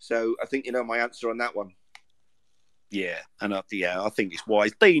 So I think you know my answer on that one. Yeah, and I think it's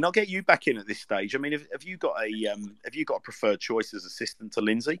wise. Dean, I'll get you back in at this stage. I mean, have you got a preferred choice as assistant to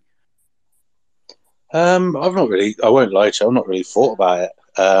Lindsay? I've not really. I won't lie to you. I've not really thought about it.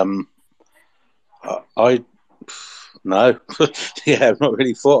 No, yeah, I've not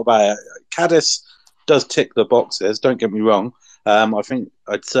really thought about it. Caddis, does tick the boxes. Don't get me wrong. I think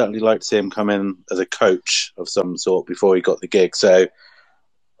I'd certainly like to see him come in as a coach of some sort before he got the gig. So,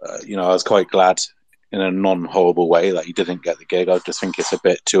 I was quite glad in a non-horrible way that he didn't get the gig. I just think it's a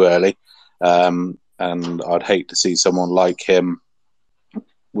bit too early. And I'd hate to see someone like him.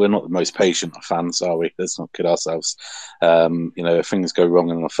 We're not the most patient of fans, are we? Let's not kid ourselves. If things go wrong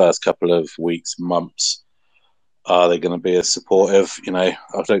in the first couple of weeks, months, are they going to be as supportive? I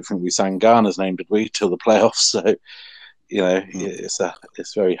don't think we sang Ghana's name, did we, till the playoffs? So,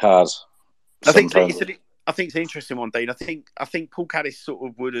 it's very hard. I think sometimes. it's an interesting one, Dean. I think Paul Caddis sort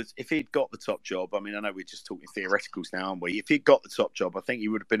of would have, if he'd got the top job. I mean, I know we're just talking theoreticals now, aren't we? If he'd got the top job, I think he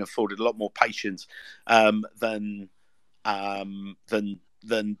would have been afforded a lot more patience than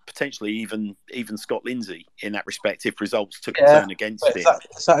potentially even Scott Lindsay in that respect. If results took a turn against him,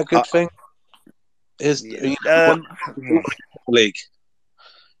 is that a good thing? League.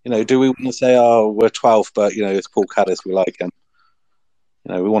 Do we want to say, we're 12th, but it's Paul Caddis, we like him.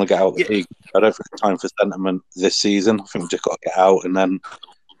 We want to get out of the league. I don't think it's time for sentiment this season. I think we've just got to get out and then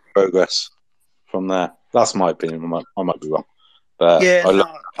progress from there. That's my opinion. I might be wrong, but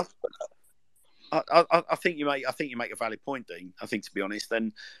I think you make a valid point, Dean. I think, to be honest,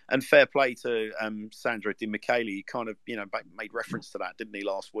 and fair play to Sandro Di Michele. He kind of made reference to that, didn't he,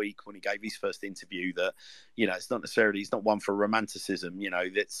 last week when he gave his first interview? That it's not one for romanticism.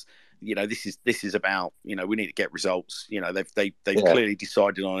 This is about we need to get results. They've clearly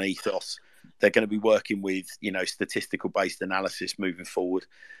decided on an ethos. They're going to be working with statistical based analysis moving forward.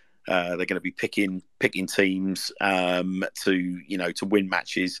 They're going to be picking teams to win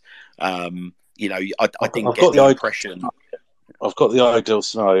matches. I didn't get the impression. I've got the ideal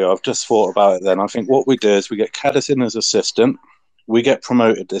scenario. I've just thought about it then. I think what we do is we get Caddis in as assistant. We get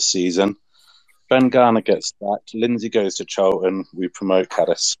promoted this season. Ben Garner gets sacked. Lindsay goes to Charlton. We promote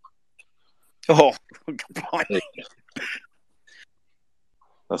Caddis. Oh, goodbye.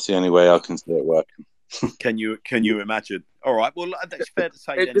 That's the only way I can see it working. Can you imagine? All right. Well, that's fair to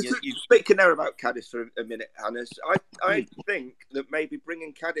say. Then speaking there about Caddis for a minute, Hannes, I think that maybe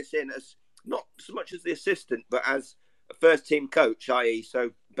bringing Caddis in as not so much as the assistant, but as a first team coach, i.e.,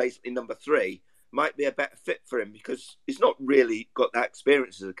 so basically number 3, might be a better fit for him because he's not really got that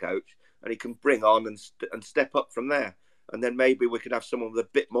experience as a coach, and he can bring on and step up from there. And then maybe we could have someone with a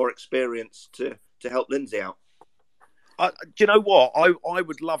bit more experience to help Lindsay out. Do you know what? I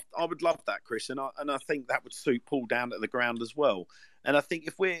would love that, Chris, and I think that would suit Paul down to the ground as well. And I think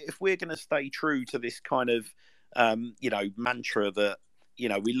if we're going to stay true to this kind of mantra that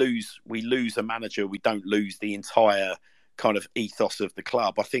we lose a manager, we don't lose the entire kind of ethos of the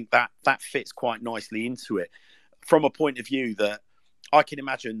club. I think that fits quite nicely into it from a point of view that I can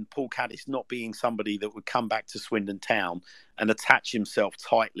imagine Paul Caddis not being somebody that would come back to Swindon Town and attach himself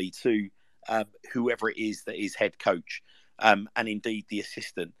tightly to whoever it is that is head coach, and indeed the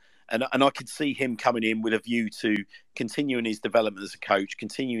assistant. And I could see him coming in with a view to continuing his development as a coach,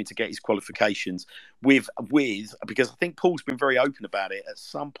 continuing to get his qualifications with because I think Paul's been very open about it. At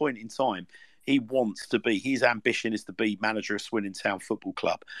some point in time, his ambition is to be manager of Swindon Town Football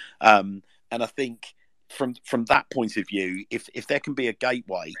Club. And I think from that point of view, if there can be a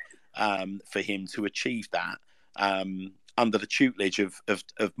gateway for him to achieve that, under the tutelage of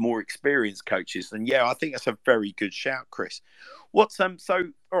more experienced coaches, then I think that's a very good shout, Chris. What's so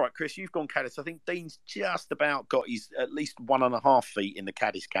all right, Chris, you've gone Caddis. I think Dean's just about got his at least 1.5 feet in the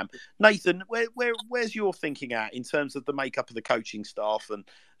Caddis camp. Nathan, where's your thinking at in terms of the makeup of the coaching staff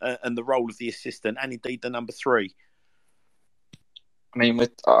and the role of the assistant and indeed the number 3? I mean,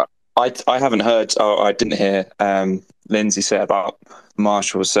 I haven't heard, or I didn't hear Lindsay say about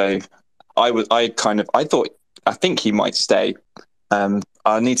Marshall, so I think he might stay.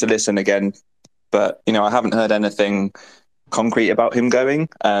 I need to listen again, but I haven't heard anything concrete about him going.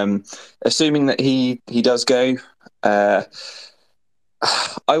 Assuming that he does go, I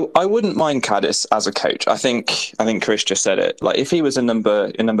wouldn't mind Caddis as a coach. I think Chris just said it. Like if he was a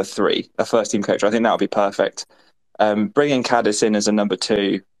number 3, a first team coach, I think that would be perfect. Bringing Caddis in as a number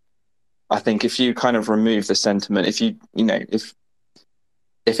 2, I think if you kind of remove the sentiment, if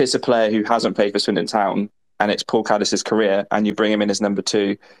it's a player who hasn't played for Swindon Town and it's Paul Caddis's career and you bring him in as number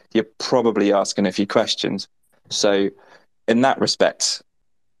 2, you're probably asking a few questions. So in that respect,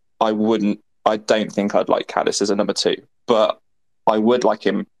 I don't think I'd like Caddis as a number 2, but I would like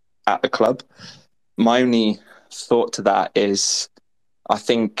him at the club. My only thought to that is I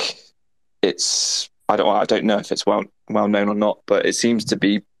think I don't know if it's well known or not, but it seems to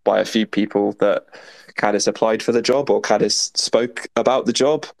be by a few people that Caddis applied for the job or Caddis spoke about the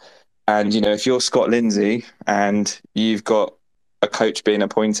job. And, if you're Scott Lindsay and you've got a coach being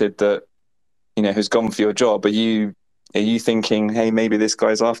appointed that who's gone for your job, are you thinking, hey, maybe this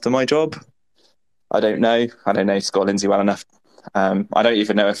guy's after my job? I don't know Scott Lindsay well enough. I don't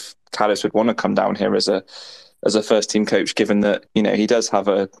even know if Callis would want to come down here as a first team coach, given that he does have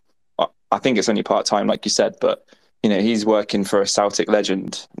I think it's only part time, like you said, but he's working for a Celtic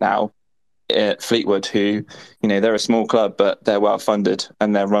legend now at Fleetwood, who they're a small club, but they're well funded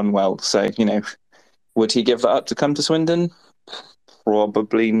and they're run well. So would he give that up to come to Swindon?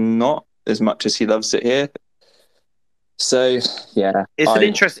 Probably not, as much as he loves it here. So yeah,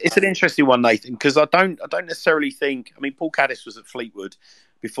 it's an interesting one, Nathan, because I don't necessarily think. I mean, Paul Caddis was at Fleetwood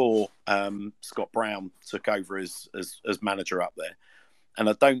before Scott Brown took over as manager up there, and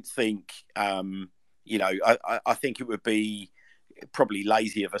I don't think I think it would be probably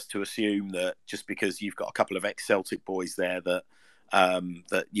lazy of us to assume that just because you've got a couple of ex-Celtic boys there that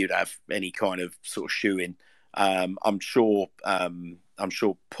that you'd have any kind of sort of shoe in. I'm sure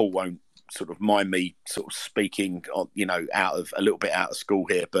Paul won't sort of mind me sort of speaking on, out of a little bit out of school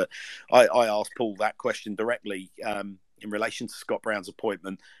here, but I asked Paul that question directly in relation to Scott Brown's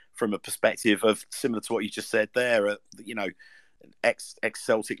appointment from a perspective of similar to what you just said there. Ex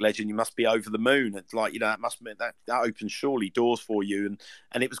Celtic legend, you must be over the moon. It's like, that must mean that opens surely doors for you,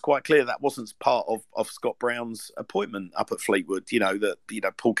 and it was quite clear that wasn't part of Scott Brown's appointment up at Fleetwood.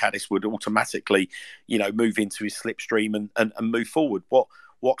 That Paul Caddis would automatically move into his slipstream and move forward.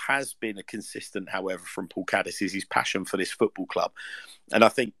 What has been a consistent, however, from Paul Caddis is his passion for this football club. And I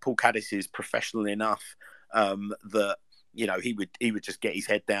think Paul Caddis is professional enough that he would just get his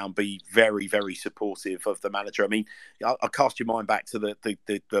head down, be very, very supportive of the manager. I mean, I cast your mind back to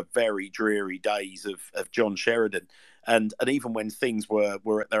the very dreary days of John Sheridan, and even when things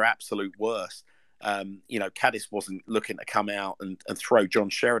were at their absolute worst, Caddis wasn't looking to come out and throw John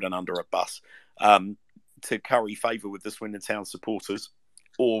Sheridan under a bus to curry favour with the Swindon Town supporters,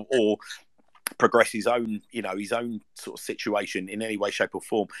 or progress his own sort of situation in any way, shape, or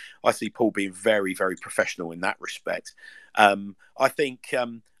form. I see Paul being very, very professional in that respect. I think,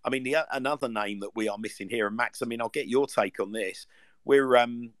 another name that we are missing here, and Max, I'll get your take on this. We're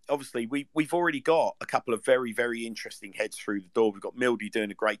obviously we've already got a couple of very, very interesting heads through the door. We've got Mildy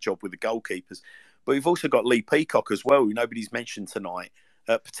doing a great job with the goalkeepers, but we've also got Lee Peacock as well, who nobody's mentioned tonight.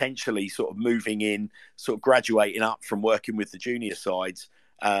 Potentially sort of moving in, sort of graduating up from working with the junior sides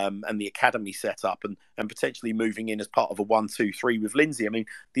and the academy set up, and potentially moving in as part of a 1-2-3 with Lindsay. I mean,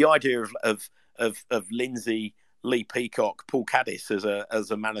 the idea of Lindsay, Lee Peacock, Paul Caddis as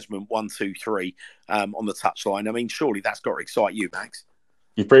a management 1-2-3 on the touchline. I mean, surely that's got to excite you, Max.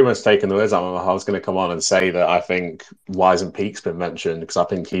 You've pretty much taken the words out of my mouth. I was going to come on and say that I think Wise and Peake's been mentioned, because I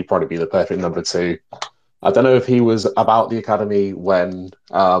think he'd probably be the perfect number 2. I don't know if he was about the academy when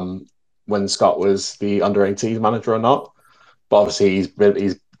Scott was the under-18s manager or not, but obviously he's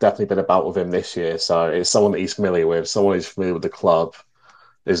definitely been about with him this year. So it's someone that he's familiar with, someone who's familiar with the club,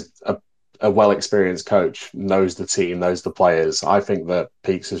 is a well-experienced coach, knows the team, knows the players. I think that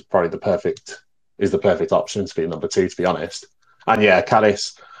Peakes is probably the perfect option to be number 2, to be honest. And yeah,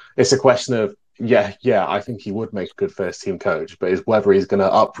 Caddis, it's a question of I think he would make a good first team coach, but it's whether he's going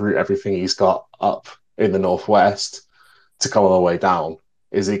to uproot everything he's got up in the Northwest to come all the way down.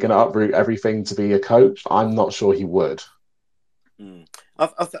 Is he going to uproot everything to be a coach? I'm not sure he would.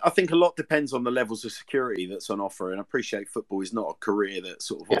 I think a lot depends on the levels of security that's on offer, and I appreciate football is not a career that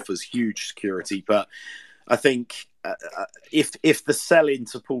sort of offers huge security, but I think if the sell-in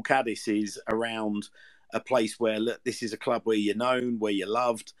to Paul Caddis is around a place where, look, this is a club where you're known, where you're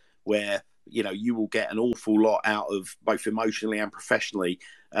loved, where you will get an awful lot out of both emotionally and professionally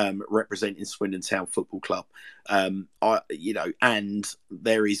representing Swindon Town Football Club. And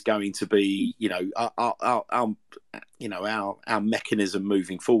there is going to be, our mechanism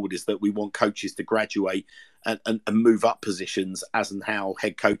moving forward is that we want coaches to graduate and move up positions as and how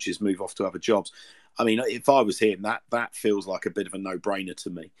head coaches move off to other jobs. I mean, if I was him, that feels like a bit of a no-brainer to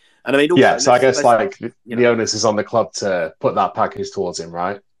me. And I mean, also, so I guess the onus is on the club to put that package towards him,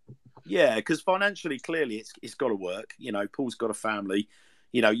 right? Yeah, because financially, clearly, it's got to work. Paul's got a family.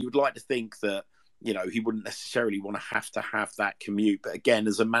 You would like to think that, he wouldn't necessarily want to have that commute. But again,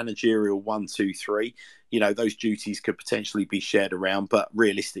 as a managerial 1-2-3, those duties could potentially be shared around. But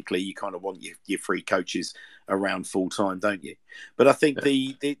realistically, you kind of want your 3 coaches around full time, don't you? But I think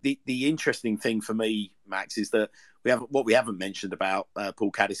the interesting thing for me, Max, is that what we haven't mentioned about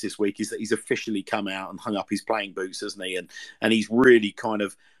Paul Caddis this week is that he's officially come out and hung up his playing boots, hasn't he? And he's really kind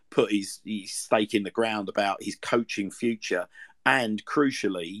of put his stake in the ground about his coaching future. And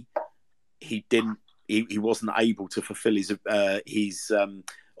crucially, he wasn't able to fulfill his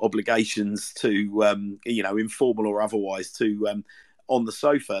obligations to, informal or otherwise, to on the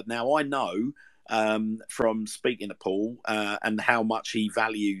sofa. Now, I know from speaking to Paul and how much he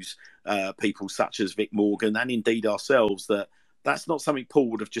values people such as Vic Morgan and indeed ourselves, that's not something Paul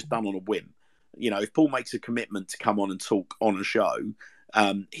would have just done on a whim. If Paul makes a commitment to come on and talk on a show,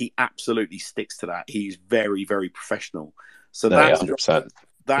 he absolutely sticks to that. He's very, very professional. So No, that's 100%.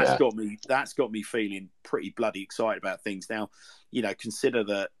 That's got me feeling pretty bloody excited about things. Now, consider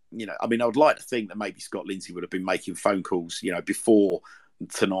that, I would like to think that maybe Scott Lindsay would have been making phone calls, before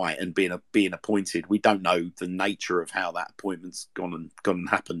tonight and being appointed. We don't know the nature of how that appointment's gone and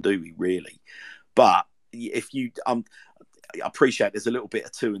happened, do we really? But if you, I appreciate there's a little bit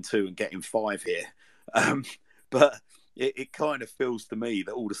of 2 and 2 and getting 5 here, but it kind of feels to me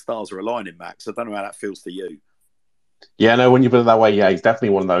that all the stars are aligning, Max. I don't know how that feels to you. Yeah, no, when you put it that way, yeah, he's definitely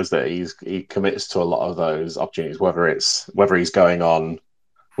one of those that he commits to a lot of those opportunities, whether he's going on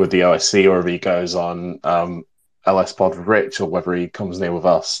with the OSC or if he goes on LS Pod with Rich or whether he comes near with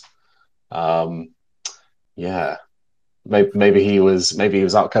us. Yeah, maybe he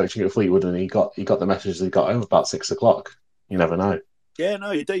was out coaching at Fleetwood and he got the message that he got home about 6 o'clock. You never know. Yeah,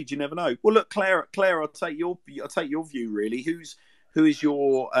 no, indeed, you never know. Well, look, Claire, I'll take your view. Really, who is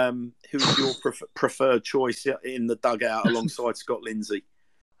your preferred choice in the dugout alongside Scott Lindsay?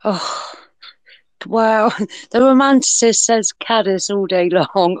 Oh, well, the romanticist says Caddis all day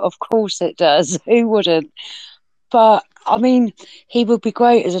long. Of course it does. Who wouldn't? But he would be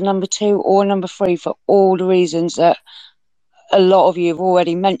great as a number 2 or number 3 for all the reasons that a lot of you have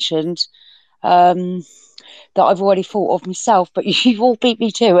already mentioned. That I've already thought of myself, but you've all beat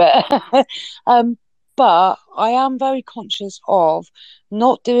me to it. But I am very conscious of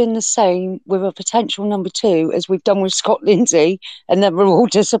not doing the same with a potential number 2 as we've done with Scott Lindsay, and then we're all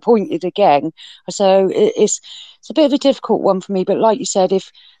disappointed again. So it's a bit of a difficult one for me. But like you said, if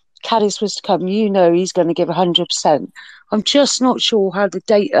Caddis was to come, he's going to give 100%. I'm just not sure how the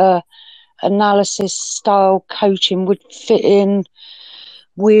data analysis style coaching would fit in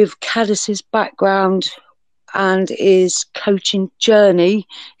with Caddis's background and his coaching journey.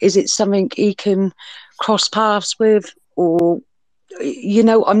 Is it something he can cross paths with, or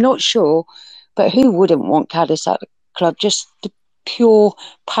I'm not sure. But who wouldn't want Caddis at the club? Just the pure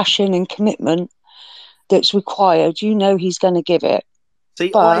passion and commitment that's required. He's going to give it. See,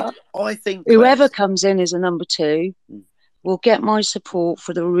 but I think whoever comes in as a number 2 will get my support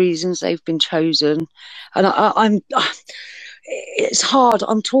for the reasons they've been chosen. And I'm it's hard.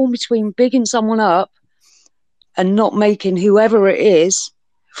 I'm torn between bigging someone up and not making whoever it is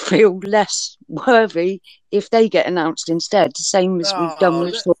feel less worthy if they get announced instead. The same as we've done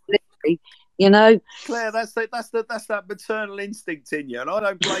with Lindsay, Claire, that's that maternal instinct in you, and I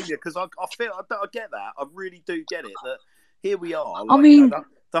don't blame you because I get that. I really do get it. That here we are.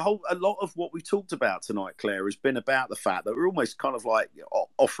 A lot of what we talked about tonight, Claire, has been about the fact that we're almost kind of like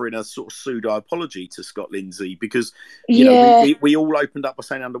offering a sort of pseudo apology to Scott Lindsay because we all opened up by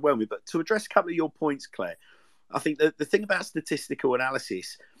saying underwhelming. But to address a couple of your points, Claire, I think that the thing about statistical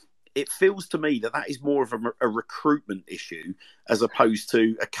analysis, it feels to me that is more of a recruitment issue as opposed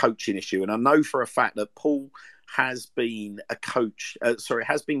to a coaching issue. And I know for a fact that Paul has been a coach.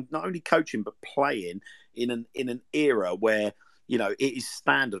 Has been not only coaching but playing in an era where it is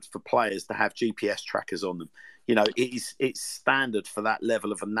standard for players to have GPS trackers on them. It's standard for that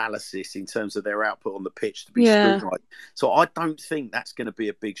level of analysis in terms of their output on the pitch to be scrutinised. So I don't think that's going to be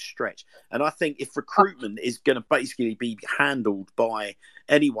a big stretch. And I think if recruitment is going to basically be handled by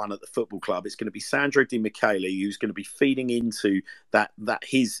anyone at the football club, it's going to be Sandro Di Michele who's going to be feeding into that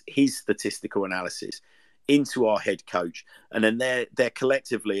his statistical analysis into our head coach, and then they're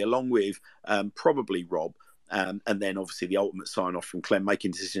collectively, along with probably Rob. And then obviously the ultimate sign off from Clem,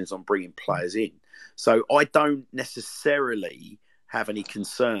 making decisions on bringing players in. So I don't necessarily have any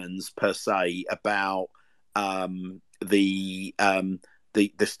concerns per se about the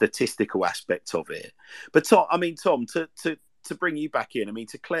statistical aspect of it. But Tom, to bring you back in,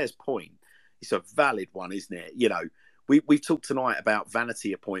 to Claire's point, it's a valid one, isn't it? We've talked tonight about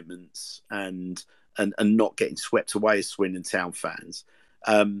vanity appointments and not getting swept away as Swindon Town fans.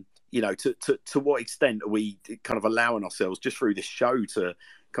 To what extent are we kind of allowing ourselves just through this show to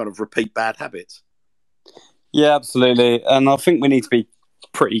kind of repeat bad habits? Yeah, absolutely. And I think we need to be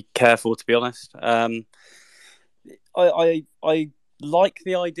pretty careful, to be honest. I like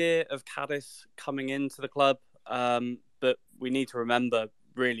the idea of Caddis coming into the club, but we need to remember,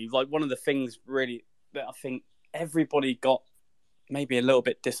 really, like one of the things really that I think everybody got maybe a little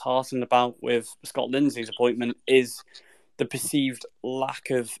bit disheartened about with Scott Lindsay's appointment is the perceived lack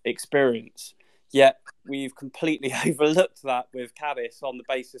of experience. Yet we've completely overlooked that with Caddis on the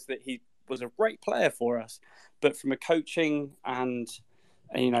basis that he was a great player for us, but from a coaching and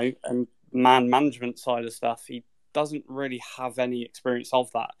man management side of stuff, he doesn't really have any experience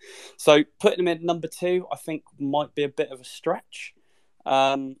of that. So putting him in number 2, I think might be a bit of a stretch.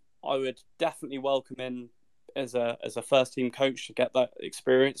 I would definitely welcome him as a first team coach to get that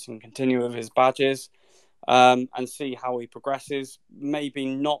experience and continue with his badges, and see how he progresses. Maybe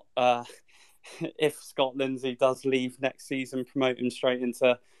not if Scott Lindsay does leave next season, promote him straight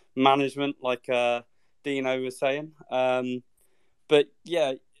into management, like Dino was saying. But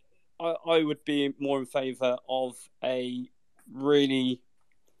yeah, I would be more in favour of a really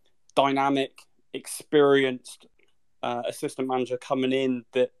dynamic, experienced assistant manager coming in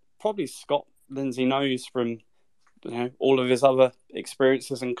that probably Scott Lindsay knows from all of his other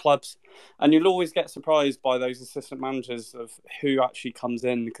experiences in clubs. And you'll always get surprised by those assistant managers of who actually comes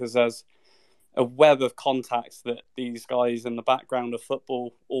in, because there's a web of contacts that these guys in the background of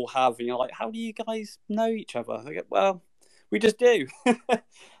football all have. And you're like, how do you guys know each other? I go, well, we just do. So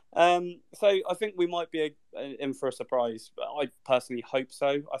I think we might be in for a surprise. But I personally hope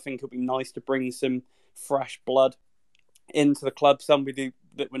so. I think it'll be nice to bring some fresh blood into the club, somebody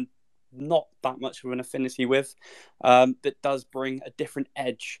that we're not that much of an affinity with, that does bring a different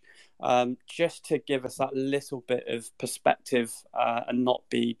edge, just to give us that little bit of perspective, and not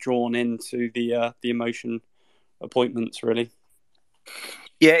be drawn into the emotion appointments, really.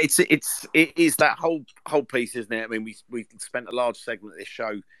 Yeah, it is that whole piece, isn't it? I mean, we spent a large segment of this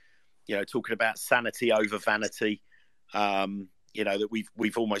show, talking about sanity over vanity. That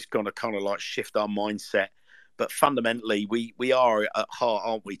we've almost got to kind of like shift our mindset. But fundamentally, we are at heart,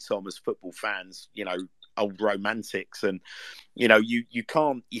 aren't we, Tom, as football fans? Old romantics, and you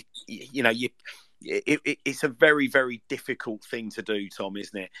can't. It's a very, very difficult thing to do, Tom,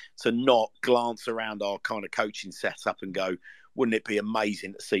 isn't it? To not glance around our kind of coaching setup and go, wouldn't it be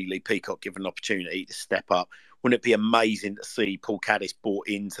amazing to see Lee Peacock given an opportunity to step up? Wouldn't it be amazing to see Paul Caddis brought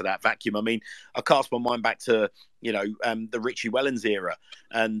into that vacuum? I mean, I cast my mind back to, the Richie Wellens era.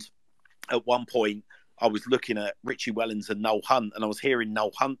 And at one point, I was looking at Richie Wellens and Noel Hunt, and I was hearing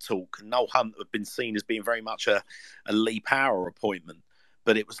Noel Hunt talk. And Noel Hunt had been seen as being very much a Lee Power appointment.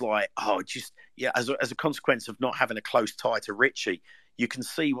 But it was like, as a consequence of not having a close tie to Richie, you can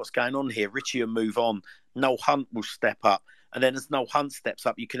see what's going on here. Richie will move on. Noel Hunt will step up. And then as Noel Hunt steps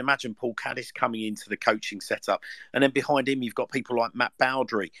up, you can imagine Paul Caddis coming into the coaching setup. And then behind him, you've got people like Matt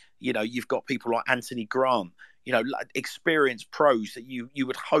Bowdry. You've got people like Anthony Grant. Experienced pros that you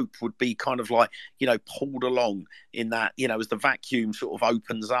would hope would be kind of like, pulled along in that, as the vacuum sort of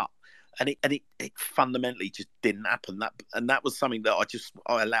opens up. And it fundamentally just didn't happen. That was something that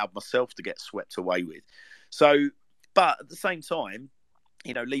I allowed myself to get swept away with. So, but at the same time,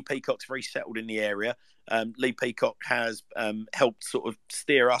 Lee Peacock's very settled in the area. Lee Peacock has helped sort of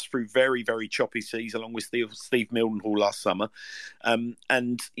steer us through very, very choppy seas, along with Steve Mildenhall last summer.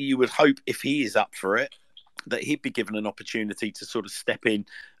 And you would hope, if he is up for it, that he'd be given an opportunity to sort of step in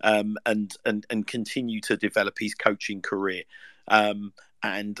and continue to develop his coaching career. And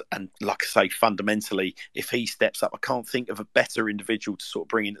like I say, fundamentally, if he steps up, I can't think of a better individual to sort of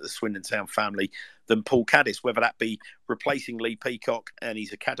bring into the Swindon Town family than Paul Caddis, whether that be replacing Lee Peacock and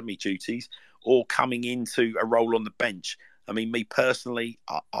his academy duties or coming into a role on the bench. I mean, me personally,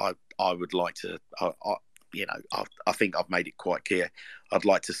 I would like to. I think I've made it quite clear. I'd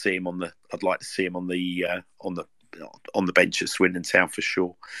like to see him on the bench at Swindon Town for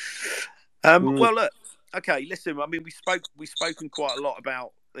sure. Well, look. Okay, listen. I mean, we've spoken quite a lot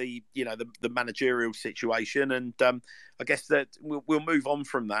about the managerial situation, and I guess that we'll move on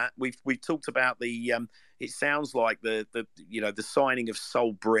from that. We've talked about the. It sounds like the signing of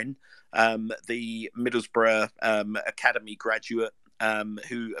Sol Bryn, the Middlesbrough academy graduate,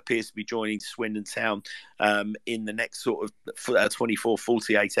 who appears to be joining Swindon Town in the next sort of 24,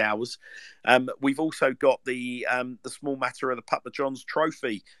 48 hours. We've also got the small matter of the Papa John's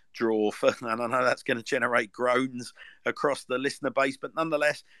Trophy draw and I know that's going to generate groans across the listener base, but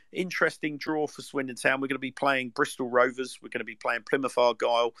nonetheless, interesting draw for Swindon Town. We're going to be playing Bristol Rovers, we're going to be playing Plymouth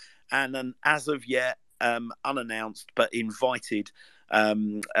Argyle, and an as of yet unannounced but invited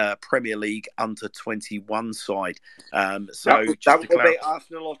Premier League under 21 side. So that will be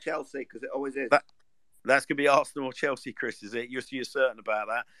Arsenal or Chelsea, because it always is. That's going to be Arsenal or Chelsea, Chris, is it? You're certain about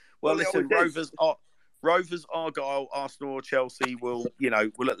that? Well, listen, Rovers, Argyle, Arsenal or Chelsea will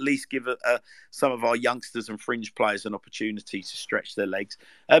at least give some of our youngsters and fringe players an opportunity to stretch their legs.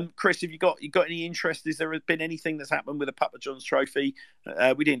 Chris, have you got any interest? Has there been anything that's happened with the Papa John's Trophy?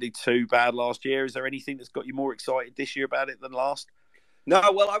 We didn't do too bad last year. Is there anything that's got you more excited this year about it than last?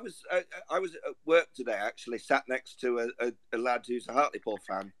 No, well, I was at work today. Actually, sat next to a lad who's a Hartlepool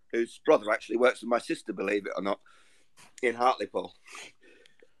fan, whose brother actually works with my sister, believe it or not, in Hartlepool.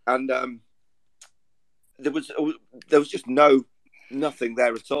 And there was just nothing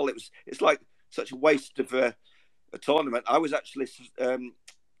there at all. It's like such a waste of a tournament. I was actually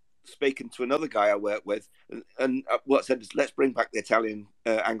speaking to another guy I work with, and what said is, let's bring back the Italian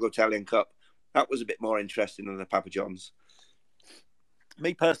Anglo-Italian Cup. That was a bit more interesting than the Papa John's.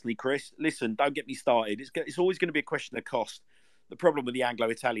 Me personally, Chris, listen, don't get me started. It's always going to be a question of cost. The problem with the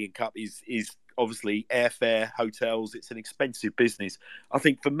Anglo-Italian Cup is obviously airfare, hotels. It's an expensive business. I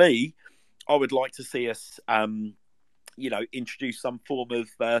think for me, I would like to see us, introduce some form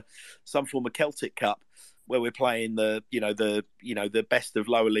of Celtic Cup, where we're playing the best of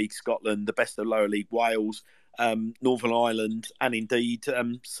lower league Scotland, the best of lower league Wales, Northern Ireland, and indeed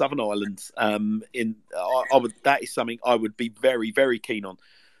Southern Ireland. That is something I would be very, very keen on.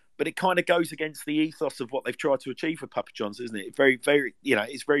 But it kind of goes against the ethos of what they've tried to achieve with Papa John's, isn't it? Very, very,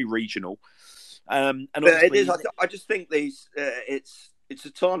 it's very regional. And but it is. I just think it's a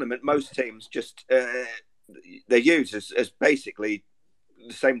tournament. Most teams just they use as basically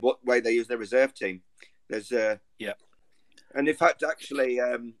the same way they use their reserve team. There's and in fact, actually,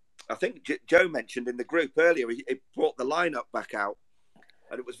 I think Joe mentioned in the group earlier, he brought the lineup back out,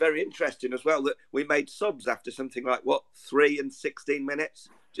 and it was very interesting as well that we made subs after something like 3 and 16 minutes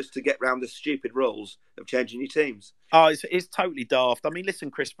just to get round the stupid rules of changing your teams. Oh, it's totally daft. I mean,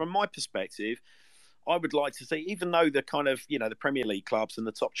 listen, Chris, from my perspective, I would like to see, even though the kind of, the Premier League clubs and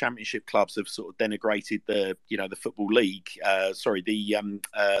the top Championship clubs have sort of denigrated the Football League,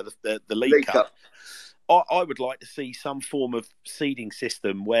 the League Cup. I would like to see some form of seeding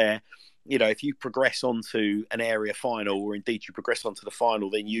system where, if you progress onto an area final, or indeed you progress onto the final,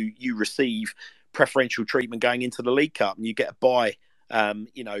 then you receive preferential treatment going into the League Cup, and you get a bye,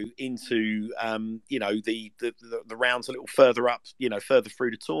 into the rounds a little further up, further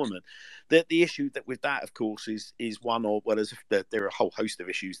through the tournament. The issue with that, of course, is one, or well, there are a whole host of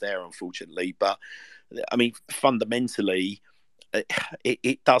issues there, unfortunately. But I mean, fundamentally,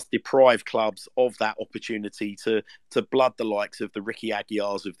 it does deprive clubs of that opportunity to blood the likes of the Ricky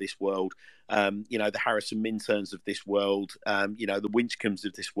Aguiars of this world, the Harrison Minturns of this world, the Winchcombes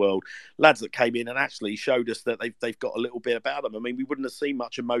of this world, lads that came in and actually showed us that they've got a little bit about them. I mean, we wouldn't have seen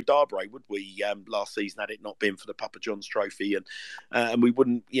much of Mo Darbre, would we, last season, had it not been for the Papa John's Trophy, and we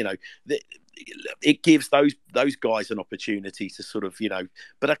wouldn't, it gives those guys an opportunity to sort of,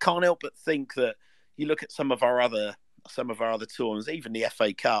 but I can't help but think that you look at some of our other tournaments, even the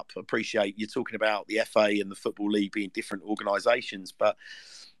FA Cup. I appreciate you're talking about the FA and the Football League being different organisations, but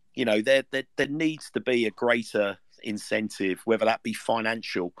there needs to be a greater incentive, whether that be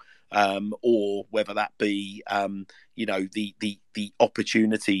financial, or whether that be the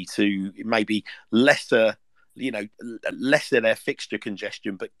opportunity to maybe lesser their fixture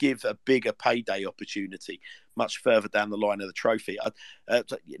congestion, but give a bigger payday opportunity much further down the line of the trophy. Of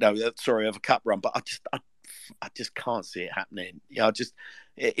a cup run, but I just can't see it happening.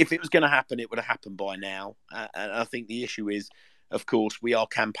 If it was going to happen, it would have happened by now. And I think the issue is, of course, we are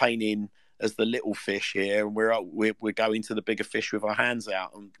campaigning as the little fish here, and we're going to the bigger fish with our hands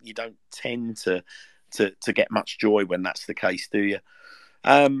out, and you don't tend to get much joy when that's the case, do you?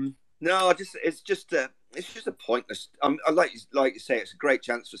 No, it's just a pointless. I like you say, it's a great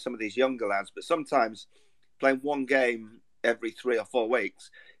chance for some of these younger lads, but sometimes playing one game every 3 or 4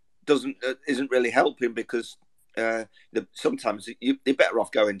 weeks isn't really helping, because sometimes you're better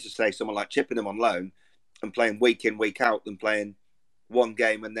off going to, say, someone like Chippenham on loan and playing week in, week out, than playing one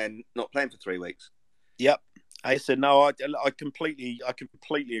game and then not playing for 3 weeks. Yep. I said, no, I completely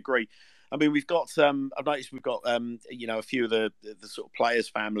agree. I mean, we've got I've noticed we've got a few of the sort of players'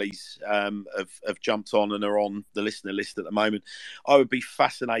 families have jumped on and are on the listener list at the moment. I would be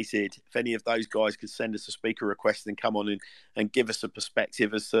fascinated if any of those guys could send us a speaker request and come on and give us a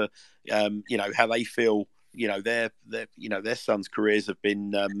perspective as to how they feel. Their sons' careers have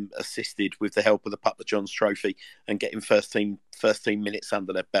been assisted with the help of the Papa John's Trophy and getting first team minutes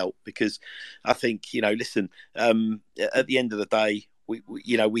under their belt. Because I think, listen, at the end of the day,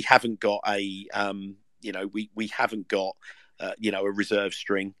 we haven't got a we haven't got a reserve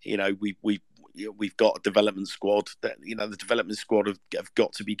string. We've got a development squad that the development squad have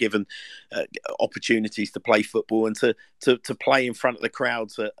got to be given opportunities to play football and to play in front of the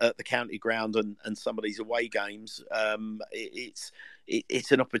crowds at the county ground and some of these away games.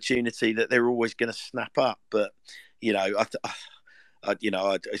 It's an opportunity that they're always going to snap up, but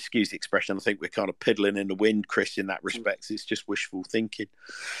excuse the expression, I think we're kind of piddling in the wind, Chris, in that respect. It's just wishful thinking.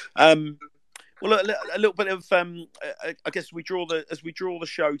 Well, a little bit of, I guess as we draw the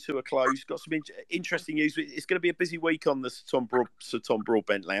show to a close. Got some interesting news. It's going to be a busy week on the Sir Tom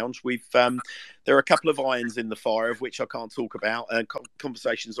Broadbent Lounge. There are a couple of irons in the fire, of which I can't talk about, and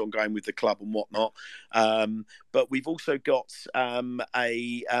conversations ongoing with the club and whatnot. But we've also got a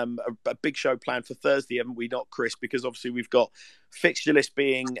big show planned for Thursday, haven't we? Not Chris, because obviously we've got fixture list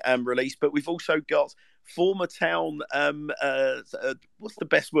being released, but we've also got former Town, what's the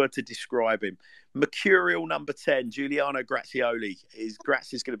best word to describe him? Mercurial number 10, Giuliano Grazioli.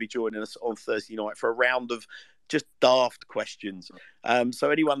 Graz is going to be joining us on Thursday night for a round of just daft questions. So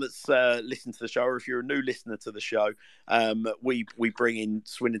anyone that's listened to the show, or if you're a new listener to the show, we bring in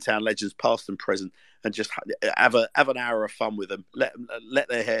Swindon Town legends, past and present, and just have an hour of fun with them. Let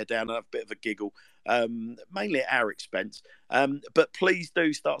their hair down and have a bit of a giggle, mainly at our expense. But please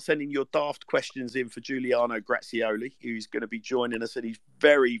do start sending your daft questions in for Giuliano Grazioli, who's going to be joining us, and he's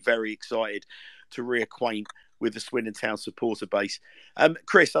very, very excited to reacquaint with the Swindon Town supporter base.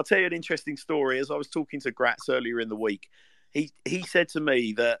 Chris, I'll tell you an interesting story. As I was talking to Gratz earlier in the week, he said to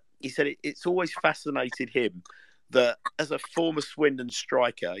me that it's always fascinated him that as a former Swindon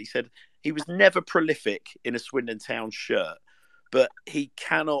striker, he said he was never prolific in a Swindon Town shirt, but he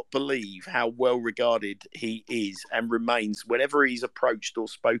cannot believe how well regarded he is and remains whenever he's approached or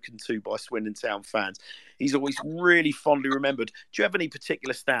spoken to by Swindon Town fans. He's always really fondly remembered. Do you have any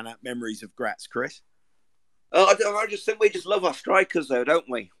particular standout memories of Gratz, Chris? I just think we just love our strikers, though, don't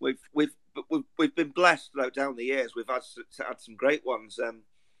we? We've been blessed though down the years. We've had some great ones.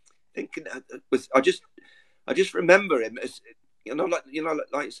 Thinking I just remember him as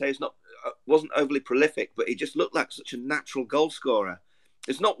like you say, wasn't overly prolific, but he just looked like such a natural goal scorer.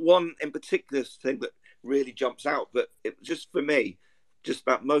 There's not one in particular thing that really jumps out, but it just for me, just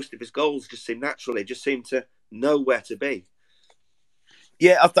about most of his goals just seemed natural. He just seemed to know where to be.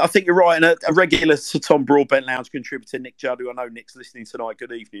 Yeah, I think you're right. And a regular Sir Tom Broadbent Lounge contributor, Nick Judd, who I know Nick's listening tonight.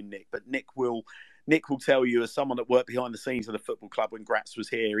 Good evening, Nick. But Nick will tell you, as someone that worked behind the scenes of the football club when Gratz was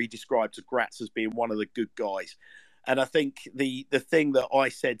here, he described Gratz as being one of the good guys. And I think the thing that I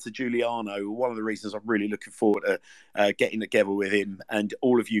said to Giuliano, one of the reasons I'm really looking forward to getting together with him and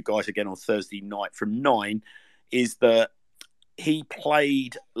all of you guys again on Thursday night from 9, is that he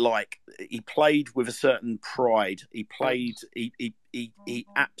played with a certain pride. He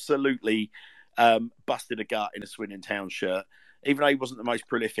absolutely busted a gut in a Swindon Town shirt. Even though he wasn't the most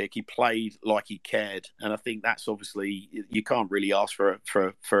prolific, he played like he cared, and I think that's obviously you can't really ask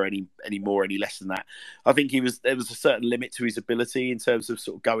for any more, any less than that. I think there was a certain limit to his ability in terms of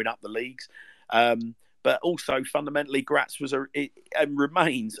sort of going up the leagues, but also fundamentally, Gratz was and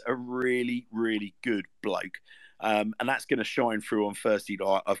remains a really, really good bloke. And that's going to shine through on Thursday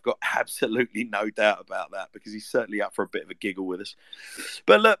night. I've got absolutely no doubt about that, because he's certainly up for a bit of a giggle with us.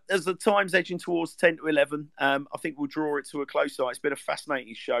 But look, as the time's edging towards 10 to 11, I think we'll draw it to a close. It's been a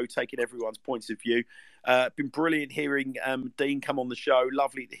fascinating show, taking everyone's points of view. Been brilliant hearing Dean come on the show.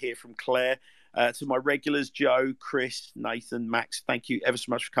 Lovely to hear from Claire. To my regulars, Joe, Chris, Nathan, Max, thank you ever so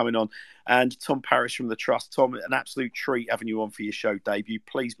much for coming on. And Tom Parrish from the Trust. Tom, an absolute treat having you on for your show debut.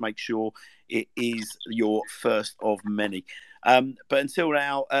 Please make sure it is your first of many. But until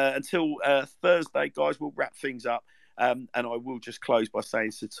now, until Thursday, guys, we'll wrap things up. And I will just close by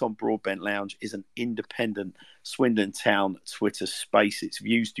saying Sir Tom Broadbent Lounge is an independent Swindon Town Twitter space. Its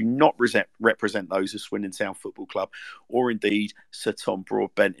views do not represent those of Swindon Town Football Club or indeed Sir Tom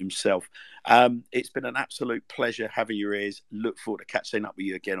Broadbent himself. It's been an absolute pleasure having your ears. Look forward to catching up with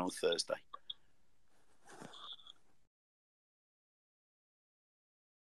you again on Thursday.